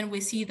 and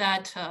we see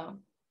that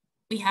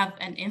we have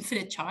an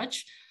infinite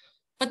charge.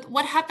 But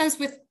what happens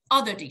with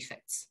other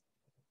defects?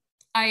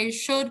 I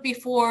showed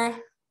before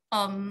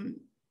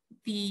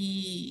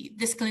the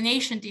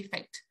disclination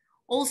defect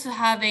also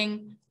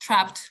having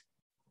trapped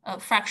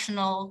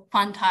fractional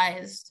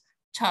quantized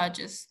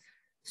charges.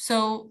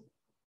 So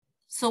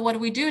what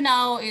we do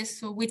now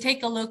is we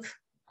take a look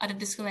at a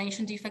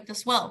disclination defect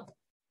as well.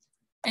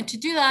 And to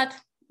do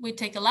that, we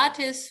take a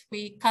lattice,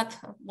 we cut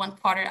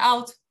 1/4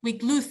 out, we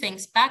glue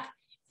things back,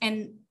 and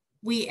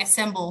we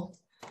assemble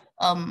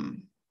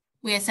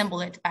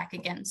it back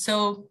again.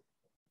 So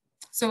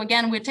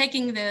again, we're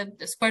taking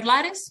the squared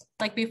lattice.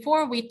 Like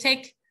before, we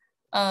take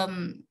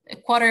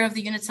 1/4 of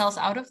the unit cells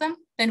out of them,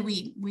 then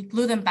we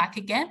glue them back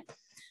again.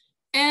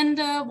 And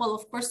well,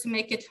 of course, to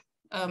make it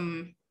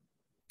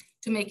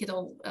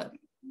all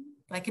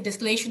like a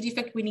disclination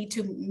defect, we need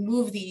to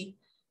move the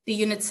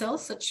unit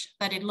cells such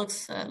that it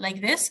looks like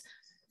this.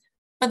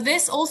 But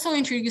this also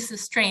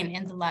introduces strain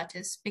in the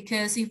lattice,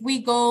 because if we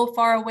go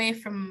far away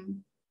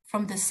from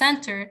the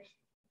center,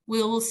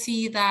 we will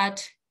see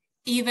that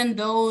even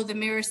though the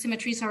mirror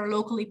symmetries are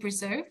locally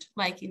preserved,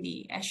 like in the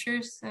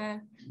Escher's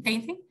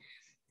painting,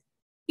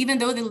 even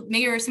though the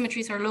mirror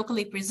symmetries are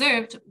locally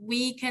preserved,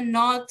 we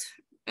cannot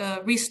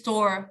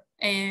restore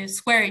a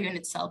square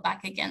unit cell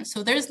back again. So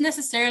there's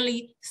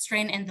necessarily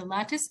strain in the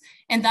lattice,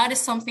 and that is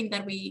something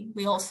that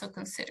we also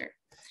consider.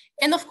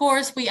 And of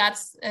course, we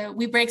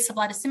break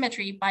sublattice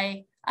symmetry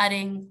by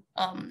adding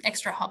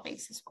extra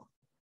hoppings as well.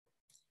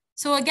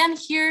 So again,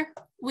 here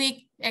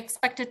we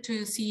expected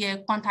to see a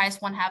quantized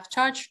 1/2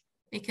 charge,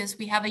 because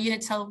we have a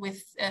unit cell with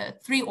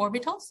 3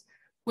 orbitals,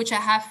 which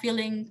I have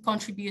feeling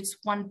contributes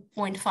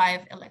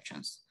 1.5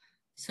 electrons.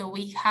 So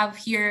we have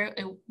here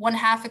a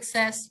 1/2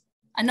 excess,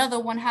 another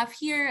 1/2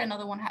 here,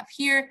 another 1/2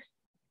 here,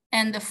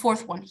 and the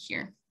 4th one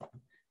here.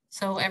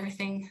 So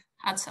everything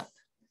adds up.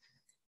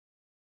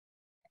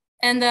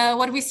 And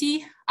what we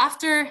see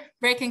after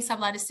breaking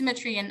sublattice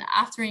symmetry and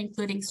after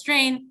including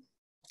strain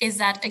is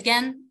that,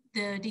 again,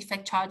 the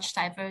defect charge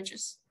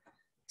diverges.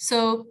 So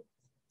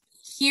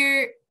here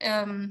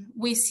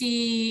we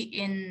see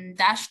in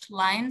dashed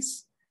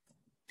lines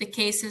the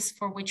cases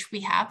for which we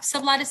have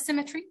sublattice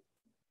symmetry.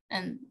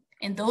 And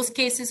in those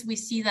cases, we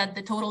see that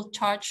the total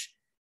charge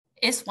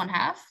is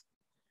 1/2.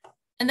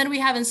 And then we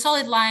have in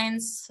solid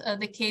lines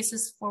the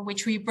cases for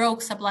which we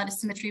broke sublattice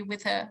symmetry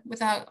with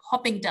a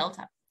hopping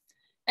delta.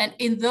 And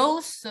in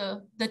those,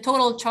 the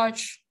total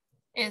charge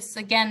is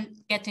again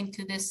getting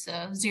to this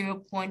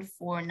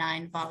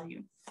 0.49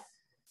 value.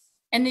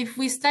 And if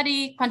we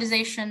study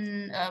quantization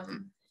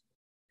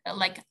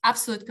like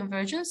absolute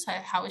convergence,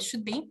 how it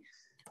should be,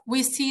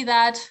 we see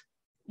that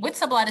with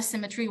sublattice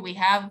symmetry, we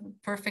have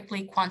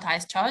perfectly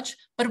quantized charge,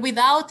 but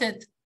without it,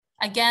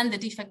 again, the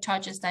defect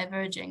charge is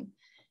diverging.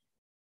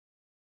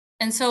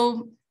 And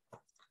so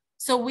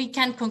we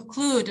can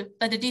conclude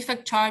that the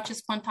defect charge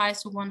is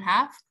quantized to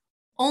 1/2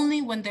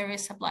 only when there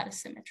is sublattice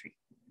symmetry.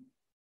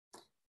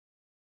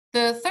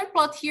 The third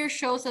plot here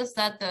shows us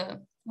that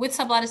with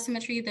sublattice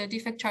symmetry, the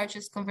defect charge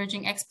is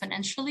converging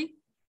exponentially.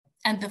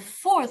 And the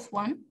 4th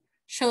one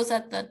shows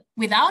that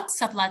without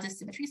sublattice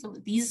symmetry, so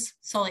these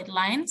solid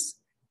lines,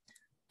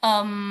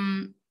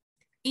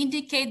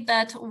 indicate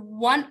that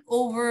 1/,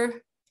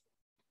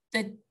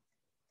 the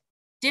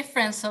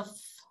difference of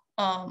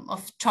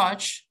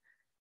charge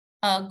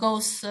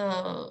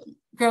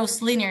grows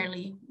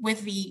linearly with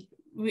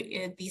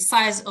the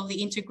size of the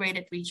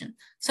integrated region.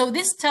 So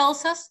this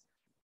tells us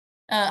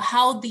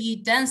how the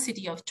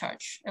density of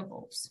charge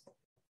evolves,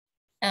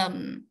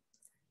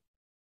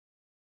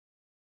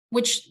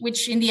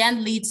 which in the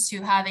end leads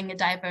to having a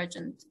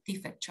divergent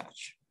defect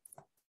charge.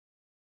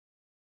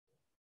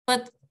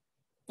 But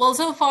well,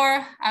 so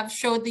far I've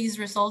showed these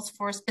results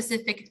for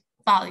specific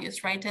values,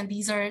 right? And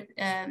these are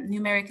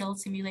numerical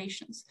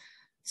simulations.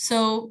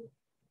 So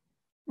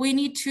we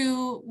need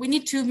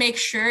to make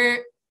sure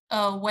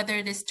whether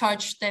this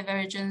charge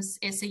divergence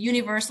is a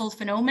universal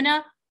phenomena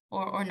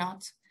or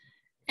not.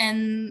 And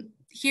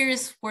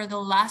here's where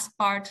the last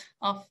part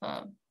of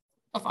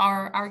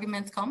our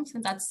argument comes,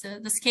 and that's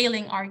the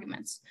scaling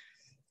arguments.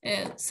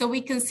 So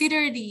we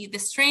consider the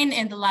strain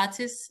in the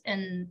lattice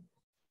and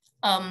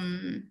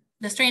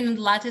the strain in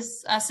the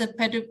lattice as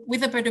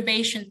with a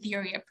perturbation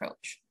theory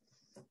approach.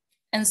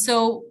 And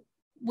so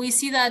we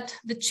see that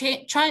the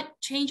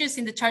changes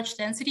in the charge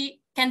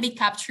density can be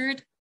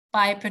captured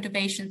by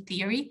perturbation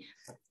theory.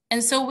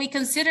 And so we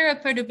consider a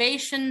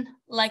perturbation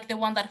like the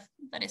one that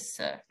is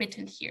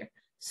written here.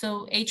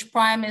 So H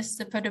prime is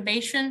the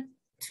perturbation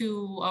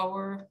to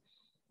our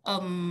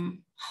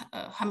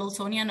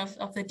Hamiltonian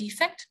of the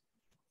defect.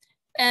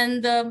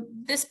 And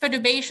this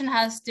perturbation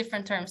has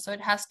different terms. So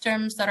it has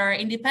terms that are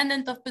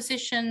independent of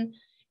position.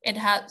 It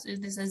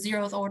is a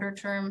 0th order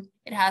term.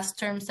 It has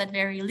terms that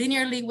vary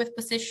linearly with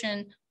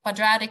position,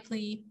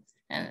 quadratically,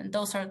 and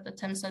those are the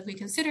terms that we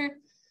consider.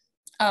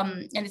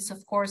 And it's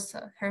of course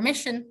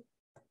Hermitian.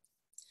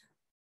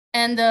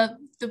 And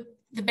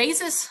the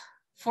basis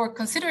for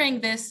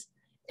considering this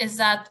is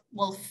that,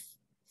 well,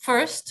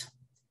 first,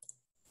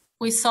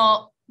 we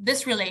saw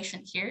this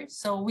relation here.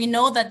 So we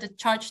know that the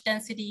charge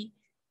density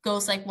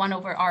goes like 1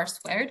 over r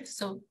squared.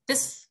 So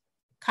this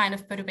kind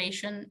of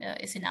perturbation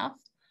is enough.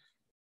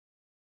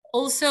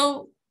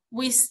 Also,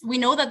 we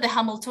know that the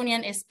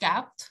Hamiltonian is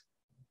gapped.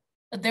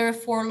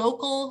 Therefore,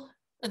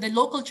 the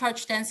local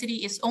charge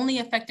density is only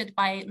affected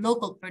by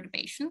local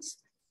perturbations.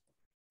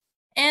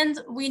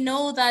 And we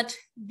know that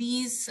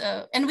these,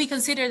 and we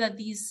consider that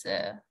these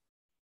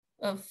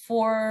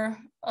 4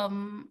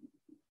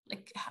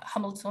 like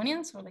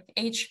Hamiltonians, or like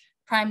H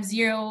prime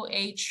 0,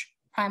 H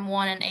prime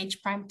 1, and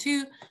H prime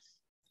 2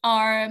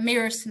 are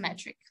mirror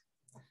symmetric.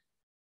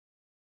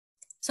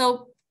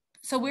 So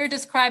we're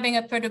describing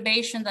a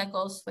perturbation that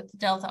goes with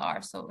delta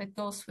r. So it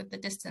goes with the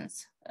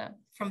distance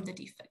from the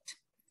defect.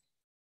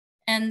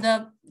 And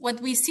what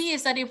we see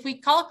is that if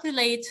we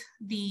calculate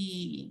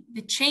the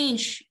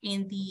change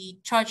in the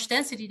charge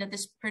density that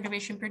this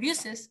perturbation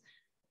produces,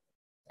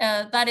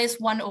 that is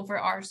 1 over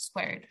r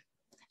squared.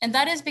 And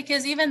that is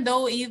because even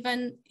though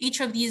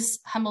each of these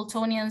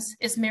Hamiltonians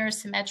is mirror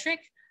symmetric,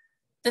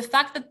 the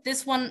fact that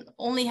this one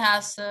only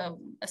has a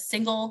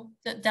single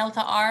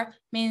delta r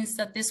means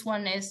that this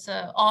one is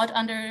odd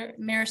under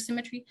mirror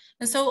symmetry.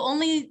 And so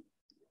only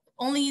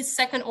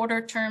 2nd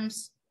order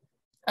terms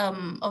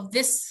of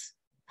this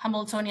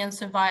Hamiltonian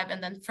survive,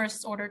 and then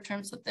 1st order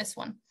terms of this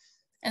one.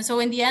 And so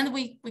in the end,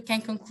 we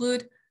can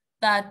conclude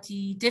that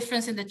the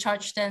difference in the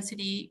charge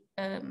density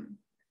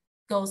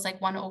goes like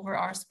 1 over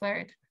r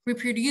squared,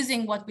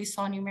 reproducing what we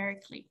saw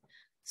numerically.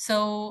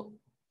 So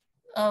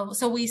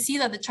we see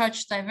that the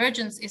charge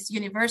divergence is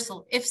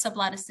universal if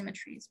sublattice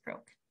symmetry is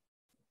broken.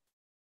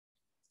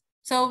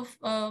 So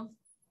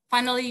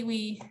finally,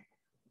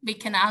 we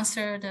can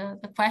answer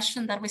the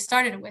question that we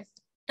started with.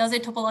 Does a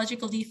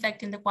topological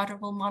defect in the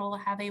quadrupole model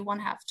have a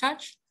 1/2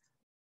 charge?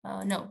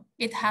 No,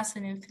 it has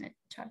an infinite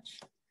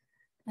charge.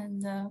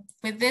 And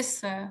with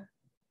this,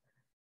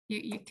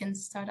 you can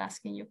start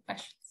asking your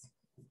questions.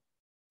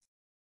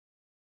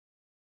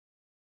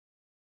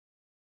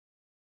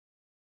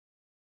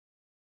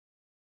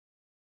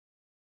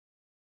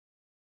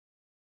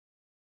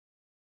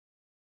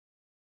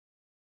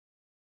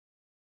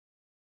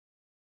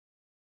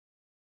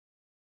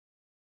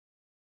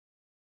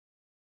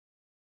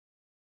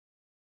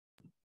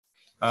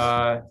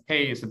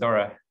 Hey,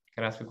 Isidora,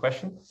 can I ask a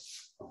question?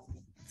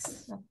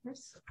 Of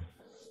course.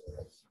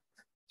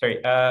 Sorry.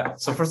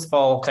 So first of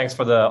all, thanks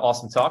for the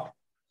awesome talk.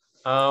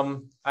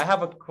 I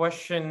have a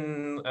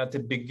question at the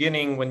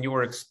beginning when you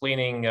were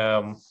explaining,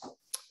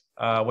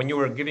 when you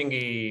were giving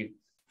a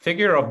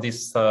figure of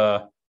this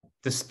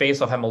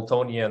space of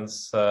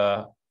Hamiltonians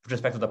with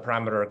respect to the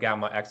parameter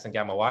gamma x and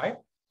gamma y.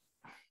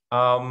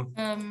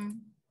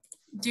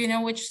 Do you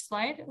know which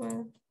slide? Or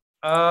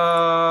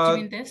do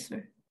you mean this?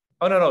 Or?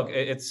 Oh no,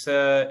 it's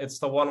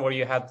the one where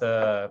you had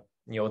the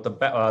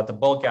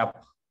ball gap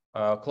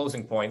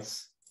closing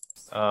points.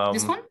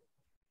 This one?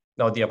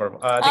 No, the other.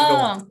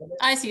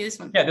 I see this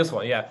one. Yeah, this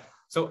one. Yeah.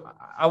 So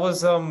I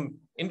was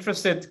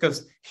interested because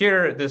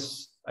here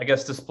I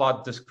guess this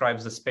plot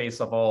describes the space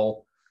of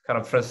all kind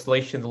of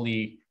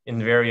translationally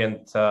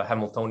invariant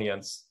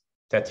Hamiltonians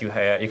that you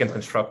can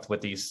construct with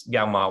these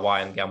gamma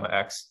y and gamma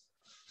x.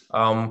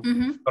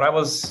 But I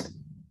was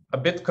a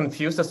bit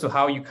confused as to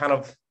how you kind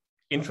of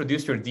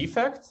introduce your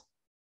defect,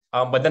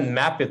 but then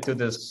map it to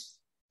this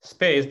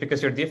space,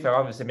 because your defect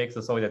obviously makes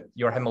it so that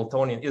your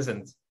Hamiltonian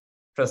isn't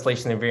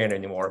translation invariant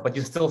anymore, but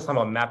you still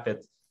somehow map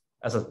it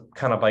as a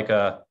kind of like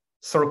a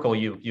circle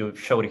you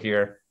showed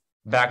here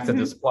back to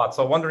this plot.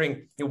 So I'm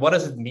wondering, what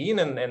does it mean,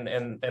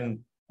 and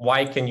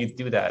why can you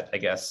do that, I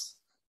guess?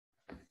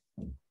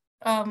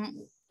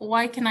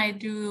 Why can I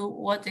do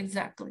what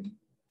exactly?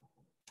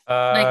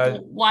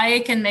 Like why I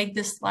can make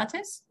this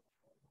lattice?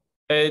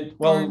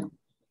 Well,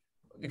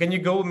 can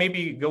you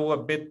maybe go a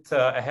bit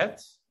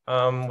ahead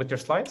with your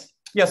slides?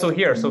 Yeah, so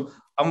here, so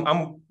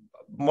I'm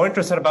more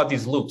interested about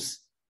these loops.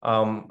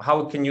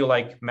 How can you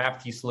like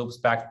map these loops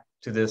back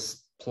to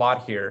this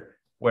plot here,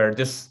 where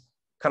this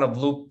kind of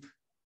loop,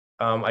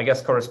 I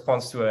guess,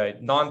 corresponds to a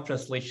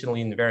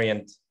non-translationally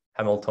invariant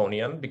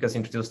Hamiltonian because you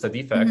introduced a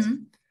defect,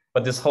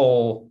 but this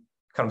whole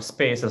kind of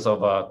space is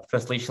of a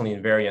translationally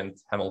invariant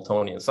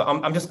Hamiltonian. So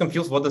I'm just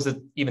confused. What does it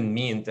even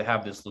mean to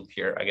have this loop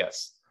here, I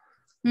guess?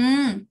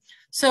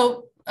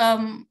 So,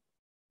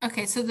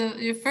 okay, so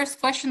your first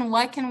question,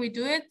 why can we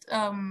do it?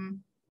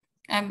 I'm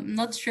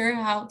not sure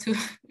how to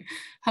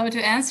how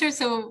to answer.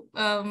 So,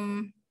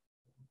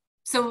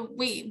 so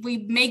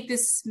we make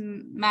this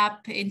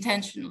map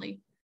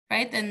intentionally,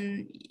 right?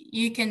 And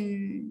you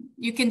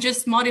can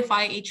just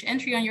modify each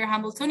entry on your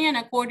Hamiltonian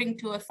according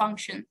to a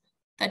function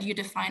that you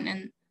define,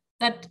 and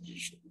that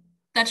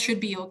should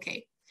be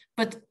okay.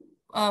 But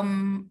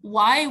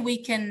why we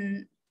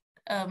can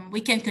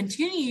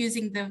continue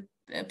using the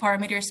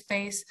parameter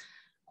space?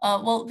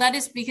 Well, that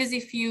is because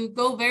if you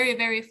go very,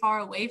 very far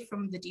away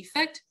from the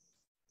defect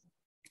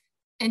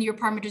and your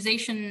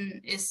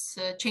parameterization is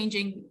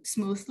changing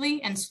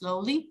smoothly and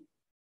slowly,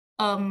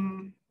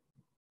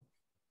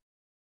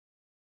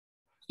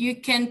 you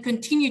can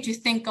continue to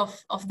think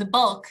of the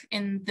bulk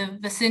in the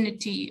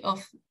vicinity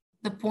of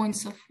the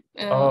points of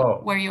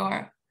where you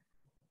are.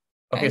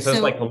 Okay, so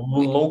it's like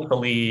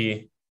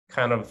locally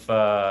kind of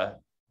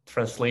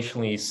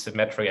translationally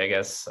symmetry, I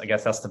guess. I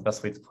guess that's the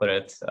best way to put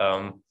it.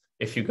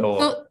 If you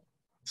go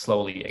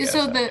slowly, I guess.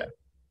 So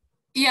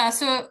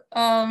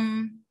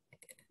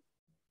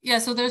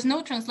so there's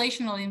no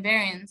translational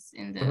invariance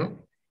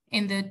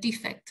in the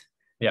defect,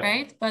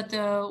 right? But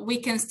we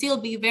can still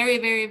be very,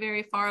 very,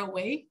 very far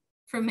away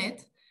from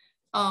it,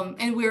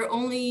 and we're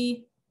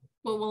only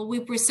we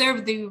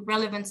preserve the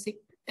relevant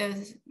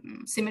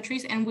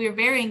symmetries, and we're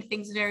varying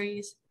things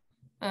very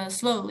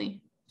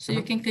slowly. So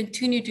you can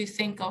continue to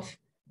think of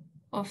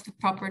the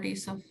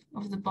properties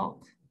of the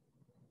bulk.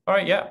 All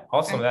right, yeah,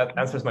 awesome. That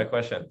answers my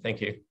question.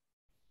 Thank you.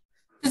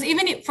 Because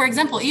even if, for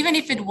example, even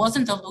if it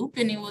wasn't a loop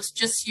and it was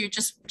just you're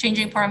just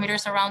changing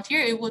parameters around here,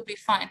 it would be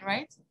fine,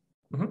 right?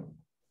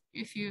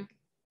 If you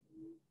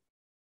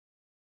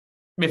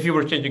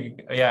were changing,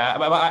 yeah,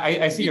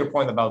 I see your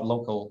point about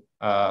local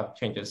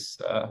changes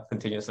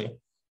continuously.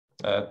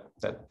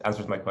 That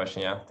answers my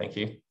question. Yeah, thank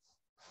you.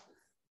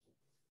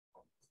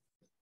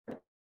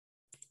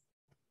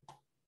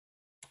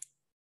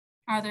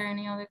 Are there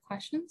any other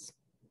questions?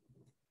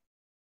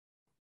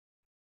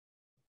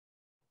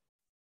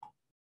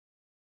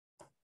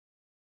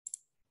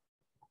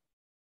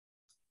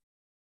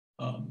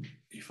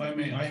 If I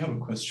may, I have a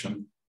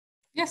question.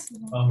 Yes.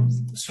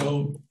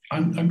 So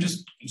I'm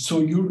just, so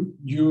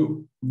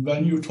you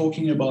when you're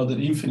talking about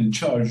an infinite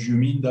charge, you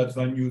mean that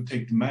when you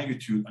take the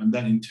magnitude and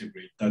then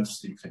integrate,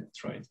 that's infinite,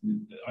 right?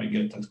 I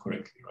get that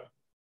correctly, right?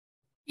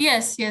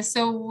 Yes, yes.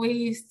 So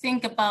we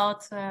think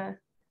about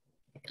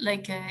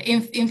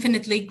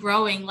infinitely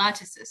growing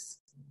lattices.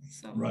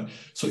 So. Right.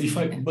 So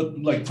but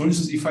like, for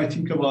instance, if I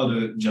think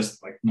about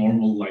just like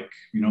normal, like,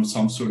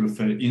 some sort of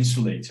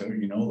insulator,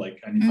 like,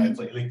 and if I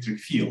apply electric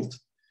field,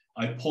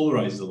 I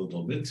polarize a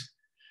little bit.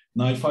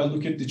 Now, if I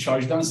look at the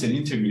charge density and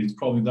integrate,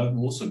 probably that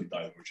will also be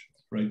divergent,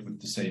 right? With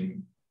the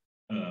same.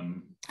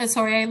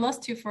 Sorry, I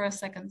lost you for a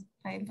second.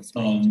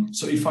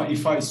 So if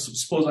I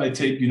suppose I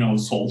take,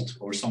 salt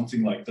or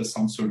something like that,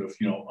 some sort of,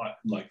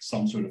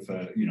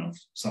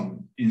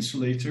 some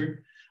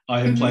insulator,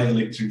 I apply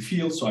electric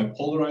field, so I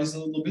polarize a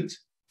little bit,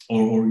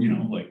 or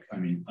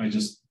I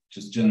just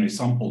generate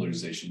some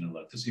polarization in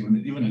lattice, even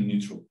a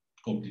neutral,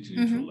 completely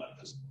neutral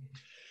lattice.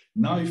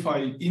 Now, if I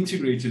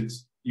integrate it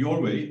your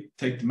way,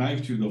 take the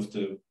magnitude of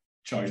the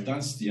charge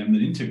density and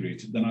then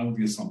integrate it, then I will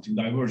get something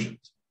divergent.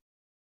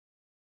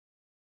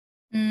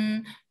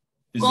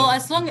 Well,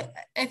 as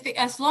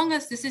long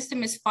as the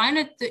system is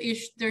finite,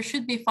 there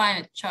should be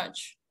finite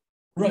charge.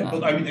 Right,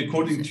 but I mean,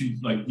 according to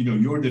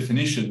your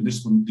definition,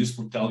 this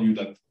would tell you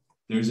that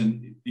there's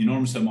an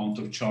enormous amount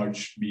of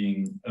charge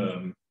being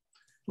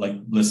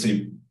let's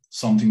say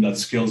something that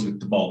scales with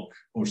the bulk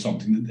or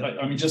something.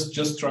 I mean,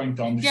 just trying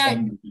to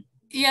understand.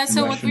 Yeah.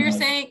 So what we're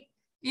saying,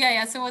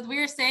 So what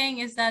we're saying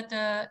is that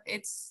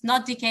it's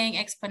not decaying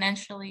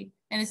exponentially,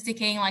 and it's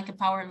decaying like a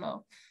power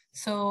law.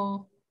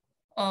 So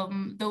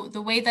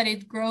the way that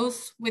it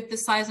grows with the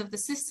size of the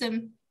system,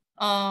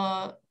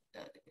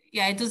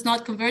 it does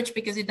not converge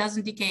because it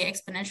doesn't decay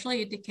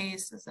exponentially. It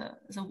decays as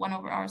a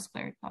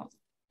 1/r² power.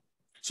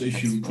 So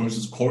if you, for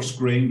instance,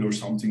 coarse-grained or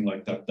something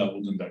like that, that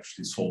wouldn't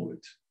actually solve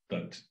it,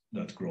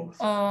 that growth.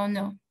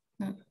 No.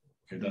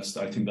 Okay,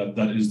 I think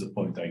that is the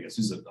point, I guess.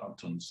 Is that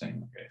Anton saying?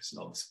 Okay, so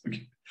that's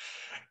okay.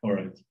 All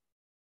right.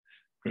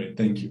 Great,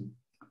 thank you.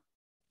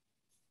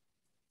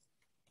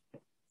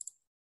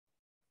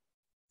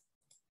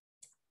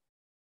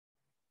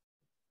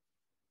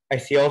 I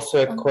see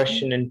also a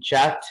question in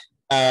chat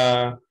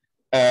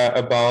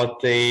about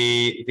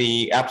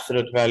the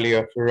absolute value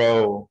of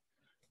rho.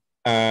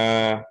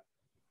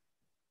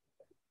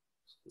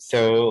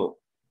 So,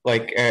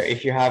 like,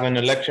 if you have an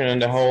electron in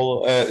the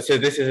hole, so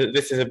this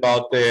is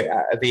about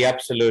the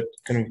absolute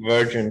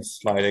convergence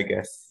slide, I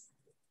guess.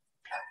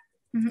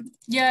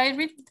 Yeah, I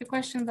read the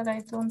question, but I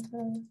don't.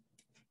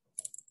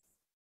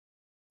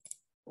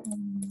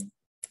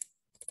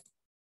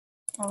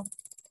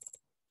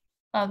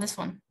 This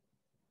one.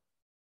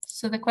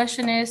 So the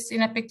question is,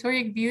 in a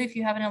pictorial view, if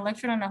you have an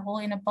electron and a hole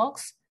in a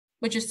box,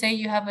 would you say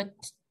you have a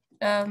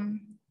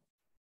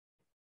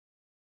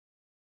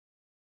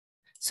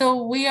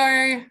so we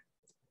are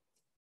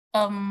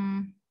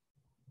I'm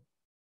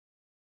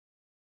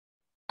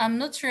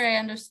not sure I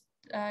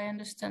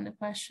understand the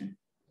question.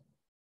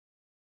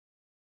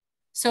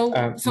 So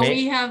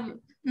we have.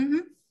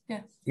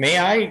 Yeah. May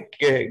I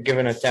give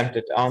an attempt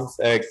at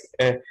answer?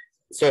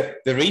 So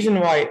the reason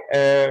why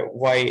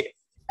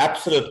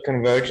absolute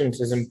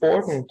convergence is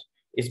important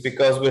is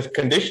because with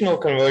conditional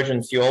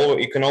convergence, you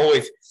can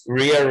always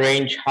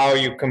rearrange how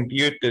you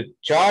compute the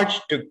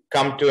charge to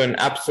come to an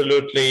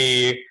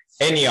absolutely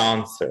any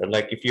answer.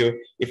 Like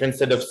if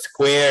instead of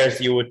squares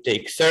you would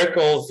take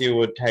circles, you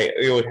would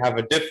have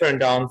a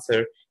different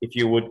answer. If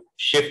you would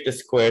shift the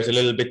squares a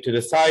little bit to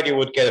the side, you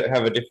would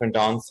have a different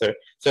answer.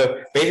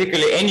 So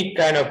basically, any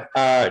kind of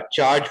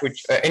charge,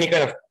 any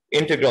kind of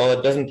integral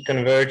that doesn't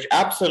converge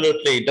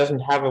absolutely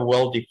doesn't have a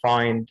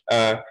well-defined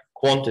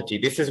quantity.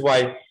 This is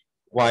why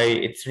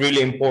it's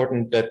really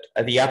important that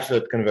the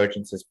absolute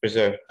convergence is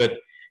preserved. But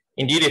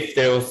indeed, if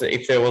there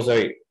was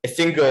a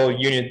single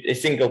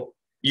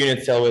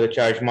unit cell with a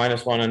charge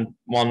 -1 and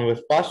one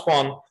with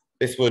 +1,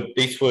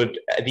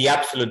 the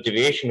absolute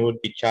deviation would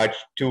be charge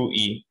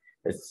 2e,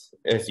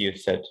 as you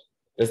said.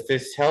 Does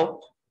this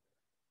help?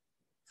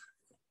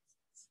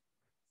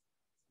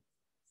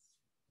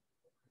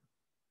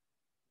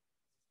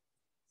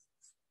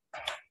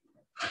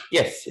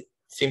 Yes, it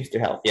seems to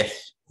help.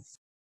 Yes.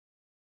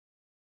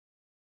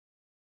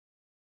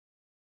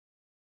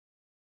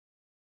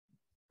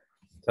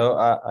 So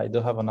I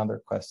do have another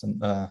question.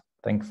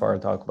 Thank you for our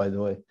talk, by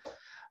the way.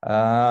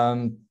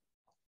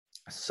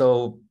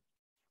 So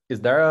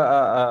is there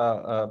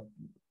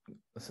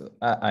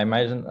I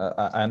imagine,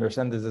 I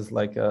understand this is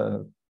like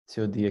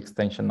to the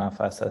extension of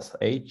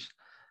SSH.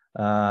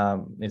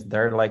 Is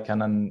there like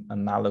an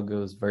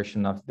analogous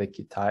version of the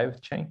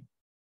Kitaev chain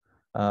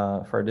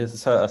for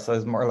this? So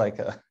it's more like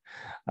a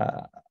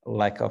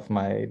lack of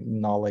my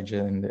knowledge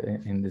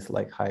in this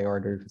like high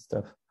order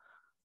stuff.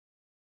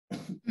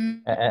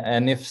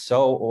 And if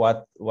so,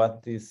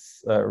 what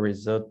this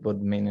result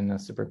would mean in a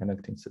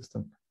superconducting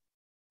system,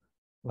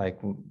 like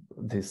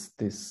this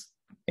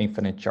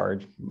infinite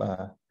charge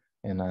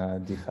in a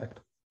defect?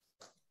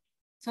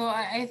 So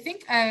I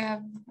think I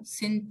have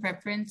seen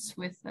preference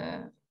with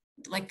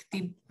like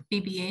the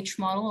BBH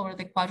model or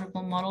the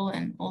quadrupole model,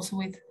 and also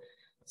with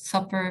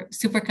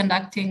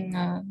superconducting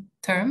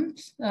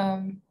terms,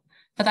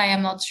 but I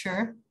am not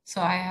sure.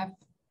 So I have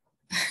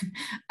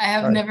I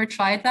have never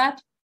tried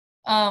that.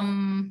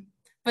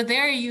 But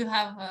there you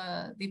have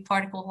the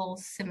particle hole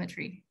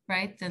symmetry,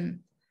 right? And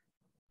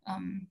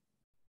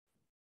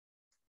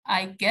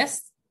I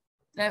guess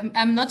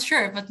I'm not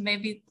sure, but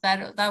maybe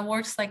that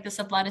works like the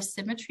sublattice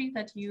symmetry,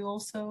 that you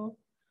also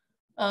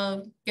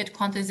get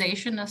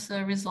quantization as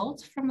a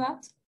result from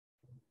that.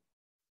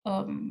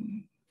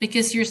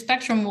 Because your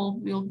spectrum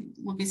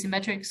will be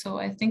symmetric, so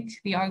I think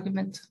the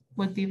argument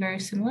would be very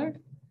similar.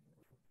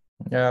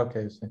 Yeah.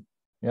 Okay. So,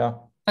 yeah.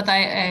 But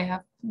I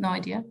have no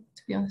idea,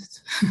 to be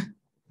honest.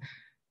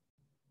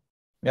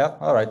 Yeah.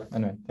 All right.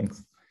 Anyway,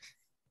 thanks.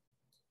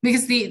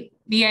 Because the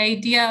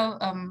idea,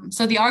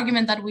 so the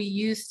argument that we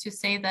use to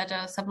say that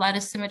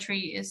sublattice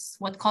symmetry is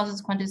what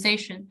causes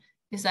quantization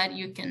is that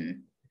you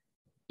can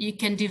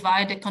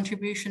divide the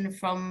contribution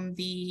from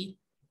the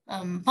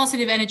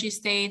positive energy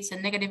states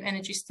and negative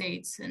energy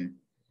states, and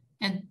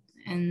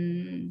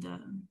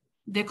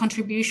their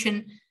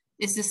contribution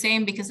is the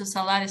same because of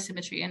sublattice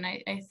symmetry. And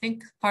I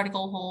think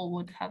particle hole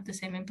would have the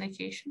same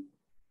implication.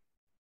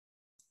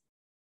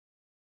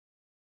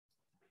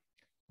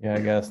 Yeah, I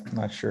guess,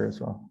 not sure as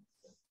well.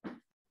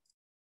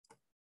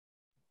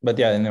 But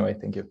yeah, anyway,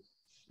 thank you.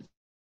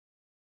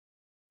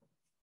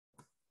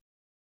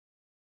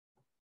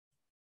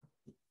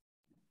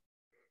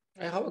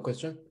 I have a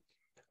question.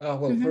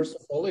 Well, first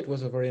of all, it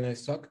was a very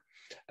nice talk.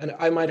 And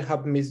I might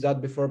have missed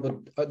that before,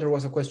 but there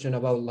was a question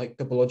about like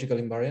topological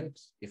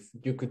invariants, if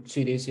you could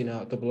see this in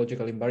a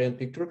topological invariant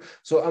picture.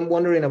 So I'm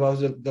wondering about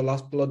the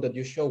last plot that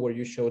you show, where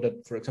you show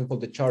that, for example,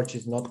 the charge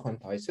is not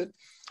quantized.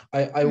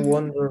 I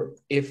wonder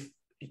if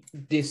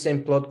this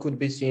same plot could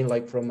be seen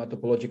like from a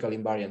topological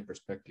invariant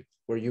perspective,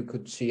 where you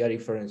could see a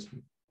difference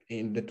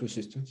in the two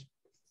systems.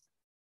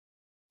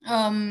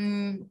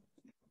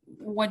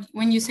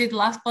 When you say the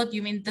last plot,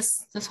 you mean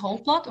this whole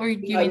plot, or you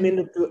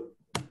mean?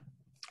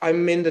 I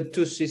mean the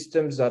two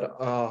systems that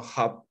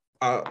have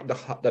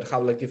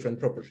like different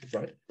properties,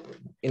 right?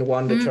 In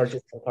one, the charge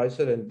is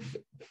quantized, and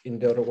in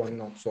the other one,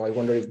 not. So I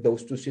wonder if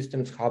those two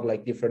systems have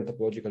like different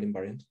topological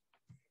invariants.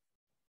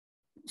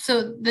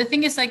 So the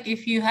thing is, like,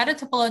 if you had a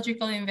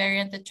topological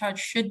invariant, the charge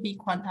should be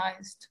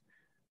quantized,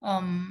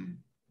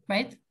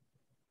 right?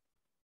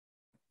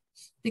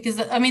 Because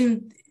I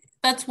mean,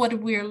 that's what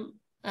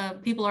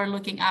people are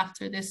looking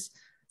after, this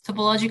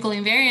topological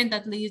invariant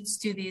that leads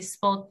to the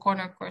spot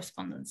corner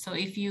correspondence. So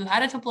if you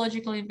had a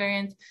topological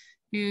invariant,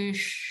 you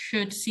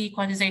should see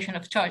quantization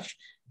of charge.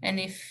 And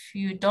if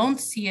you don't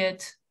see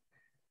it,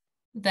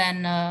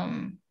 then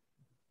I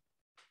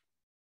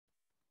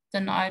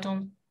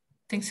don't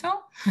think so.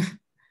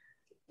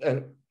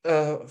 And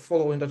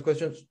following that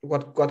question,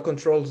 what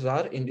controls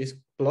that in this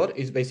plot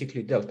is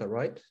basically delta,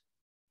 right?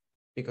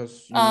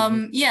 because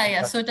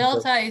yeah. So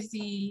delta is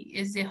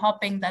the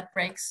hopping that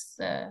breaks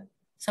the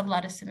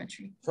sublattice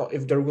symmetry. So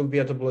if there will be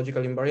a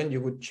topological invariant,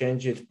 you would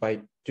change it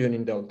by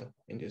tuning delta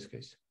in this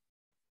case.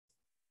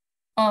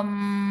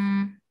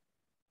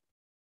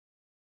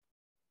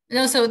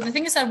 No, so the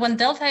thing is that when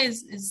delta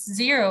is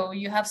 0,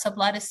 you have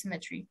sublattice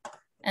symmetry.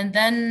 And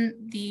then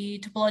the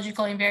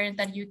topological invariant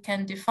that you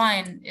can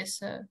define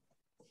is,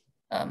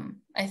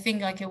 I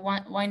think, like a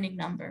winding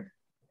number.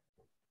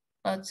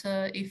 But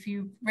if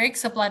you break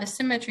sublattice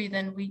symmetry,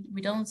 then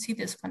we don't see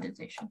this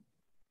quantization.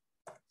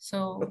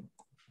 So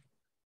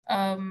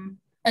a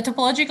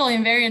topological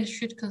invariant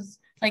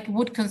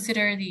would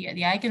consider the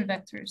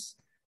eigenvectors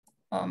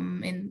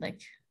in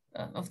like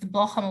of the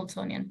Bloch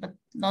Hamiltonian, but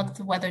not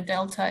whether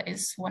delta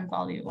is one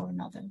value or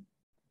another.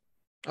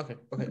 Okay.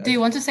 Do you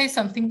want to say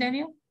something,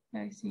 Daniel?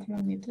 I see you're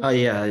muted. Oh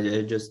yeah,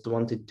 I just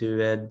wanted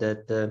to add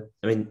that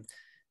I mean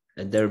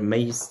there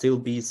may still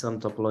be some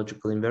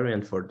topological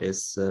invariant for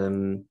this.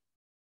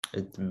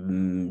 It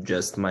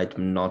just might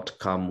not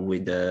come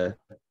with a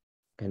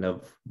kind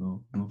of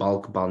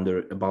bulk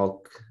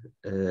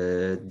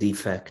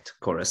defect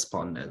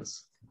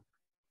correspondence.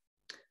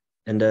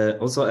 And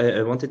also,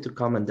 I wanted to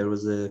comment, there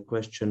was a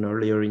question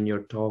earlier in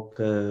your talk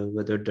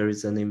whether there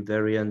is an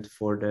invariant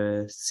for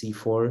the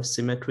C4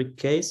 symmetric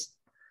case.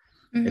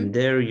 Mm-hmm. And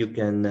there you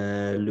can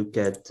look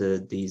at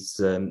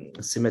these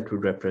symmetry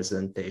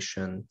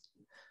representation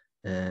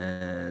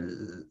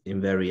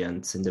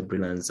invariants in the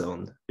Brillouin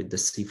zone with the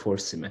C4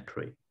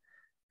 symmetry.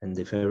 And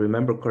if I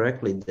remember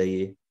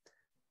correctly,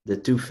 the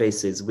two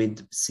faces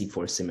with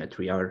C4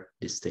 symmetry are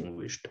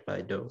distinguished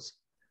by those.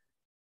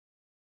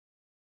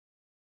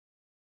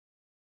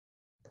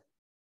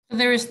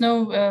 There is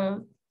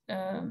no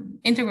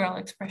integral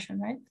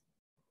expression, right?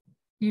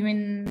 You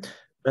mean?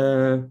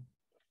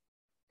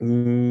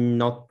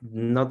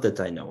 Not that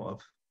I know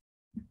of.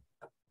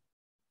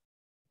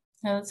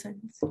 No, that's it.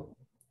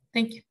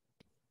 Thank you.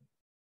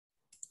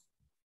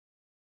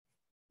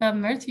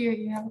 Mert,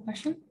 you have a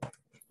question?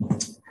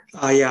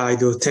 Yeah, I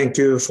do. Thank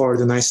you for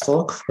the nice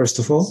talk, first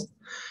of all.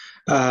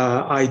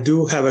 I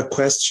do have a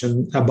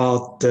question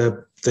about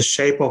the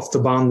shape of the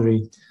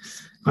boundary.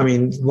 I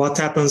mean, what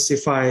happens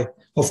if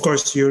of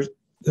course, you're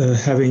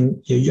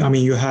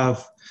you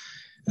have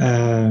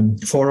 4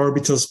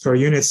 orbitals per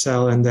unit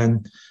cell, and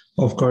then,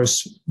 of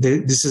course,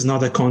 this is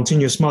not a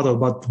continuous model,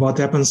 but what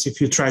happens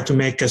if you try to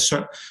make a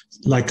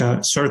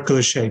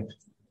circular shape?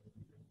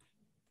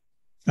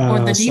 For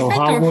the defect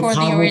how or for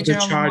the original model? How would the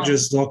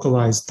charges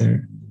localized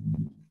there?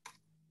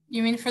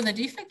 You mean for the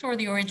defect or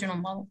the original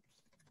model?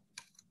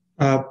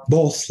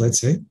 Both,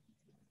 let's say.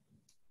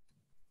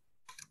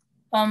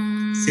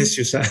 Since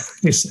you said.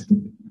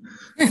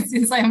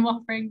 Since I'm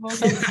offering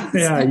both options.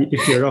 Yeah,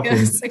 if you're offering.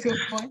 That's a good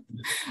point.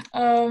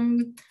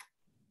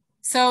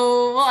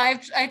 So, well,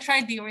 I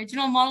tried the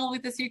original model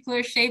with the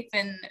circular shape,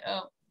 and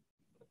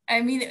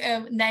I mean,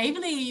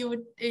 naively,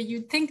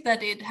 you'd think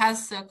that it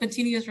has a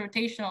continuous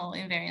rotational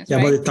invariance, yeah,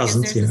 right? But it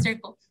doesn't. Because there's a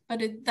circle,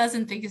 but it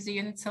doesn't because the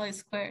unit cell is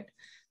squared.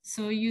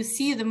 So you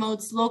see the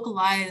modes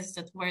localized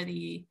at where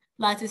the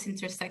lattice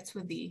intersects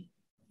with the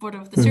border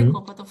of the circle,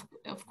 but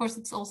of course,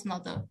 it's also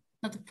not the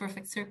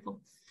perfect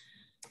circle.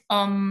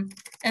 And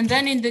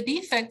then in the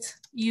defect,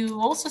 you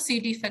also see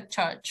defect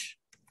charge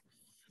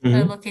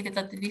located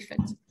at the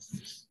defect.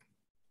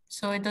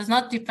 So it does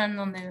not depend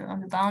on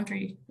the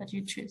boundary that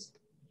you choose.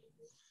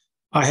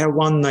 I have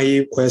one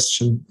naive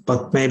question,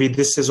 but maybe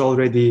this is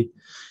already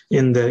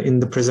in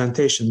the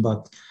presentation.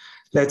 But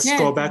let's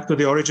go back to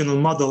the original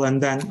model,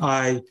 and then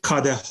I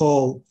cut a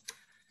hole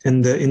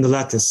in the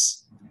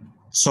lattice,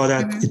 so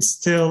that it's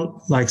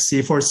still like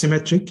C4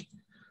 symmetric.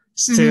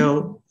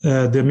 Still,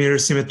 the mirror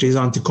symmetry is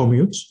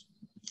anti-commute,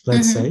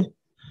 let's say.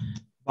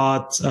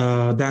 But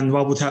then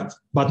what would happen?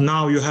 But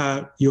now you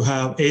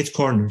have 8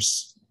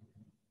 corners.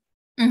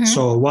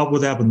 So what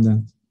would happen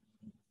then?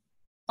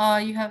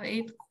 You have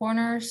 8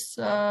 corners.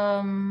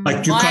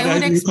 Like you cut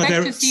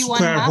a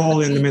square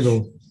hole in the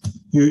middle.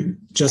 You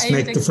just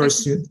make the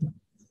first.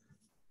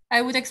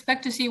 I would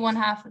expect to see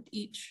 1/2 of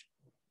each.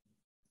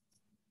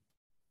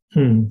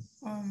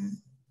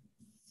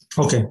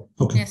 Okay.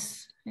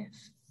 Yes.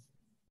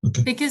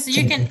 Okay. Because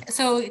you can,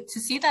 so to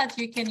see that,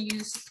 you can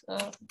use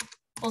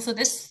also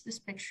this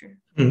picture.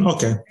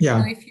 Okay, yeah.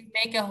 So if you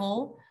make a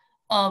hole,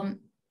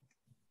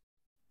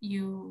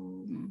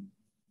 you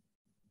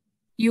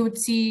would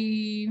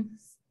see.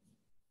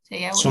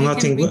 So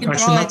nothing.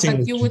 Actually, nothing.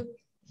 But you would.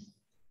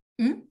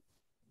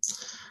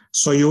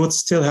 So you would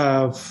still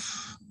have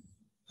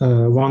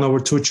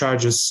 1/2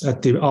 charges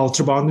at the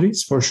outer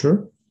boundaries for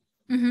sure.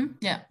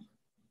 Yeah.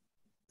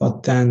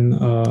 But then.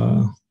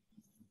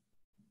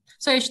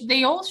 So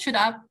they all should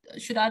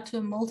add to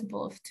a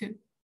multiple of 2.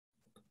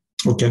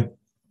 Okay.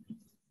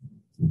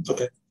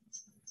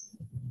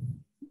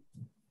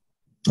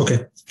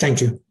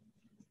 Thank you.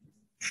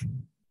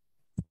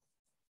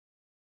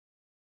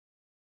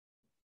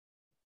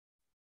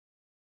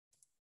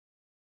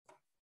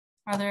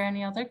 Are there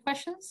any other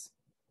questions?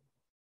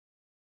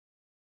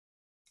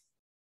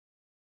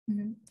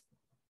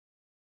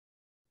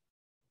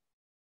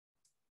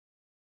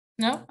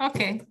 No?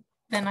 Okay.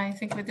 Then I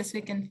think with this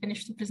we can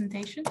finish the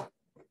presentation.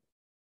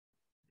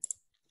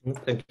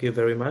 Thank you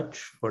very much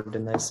for the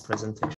nice presentation.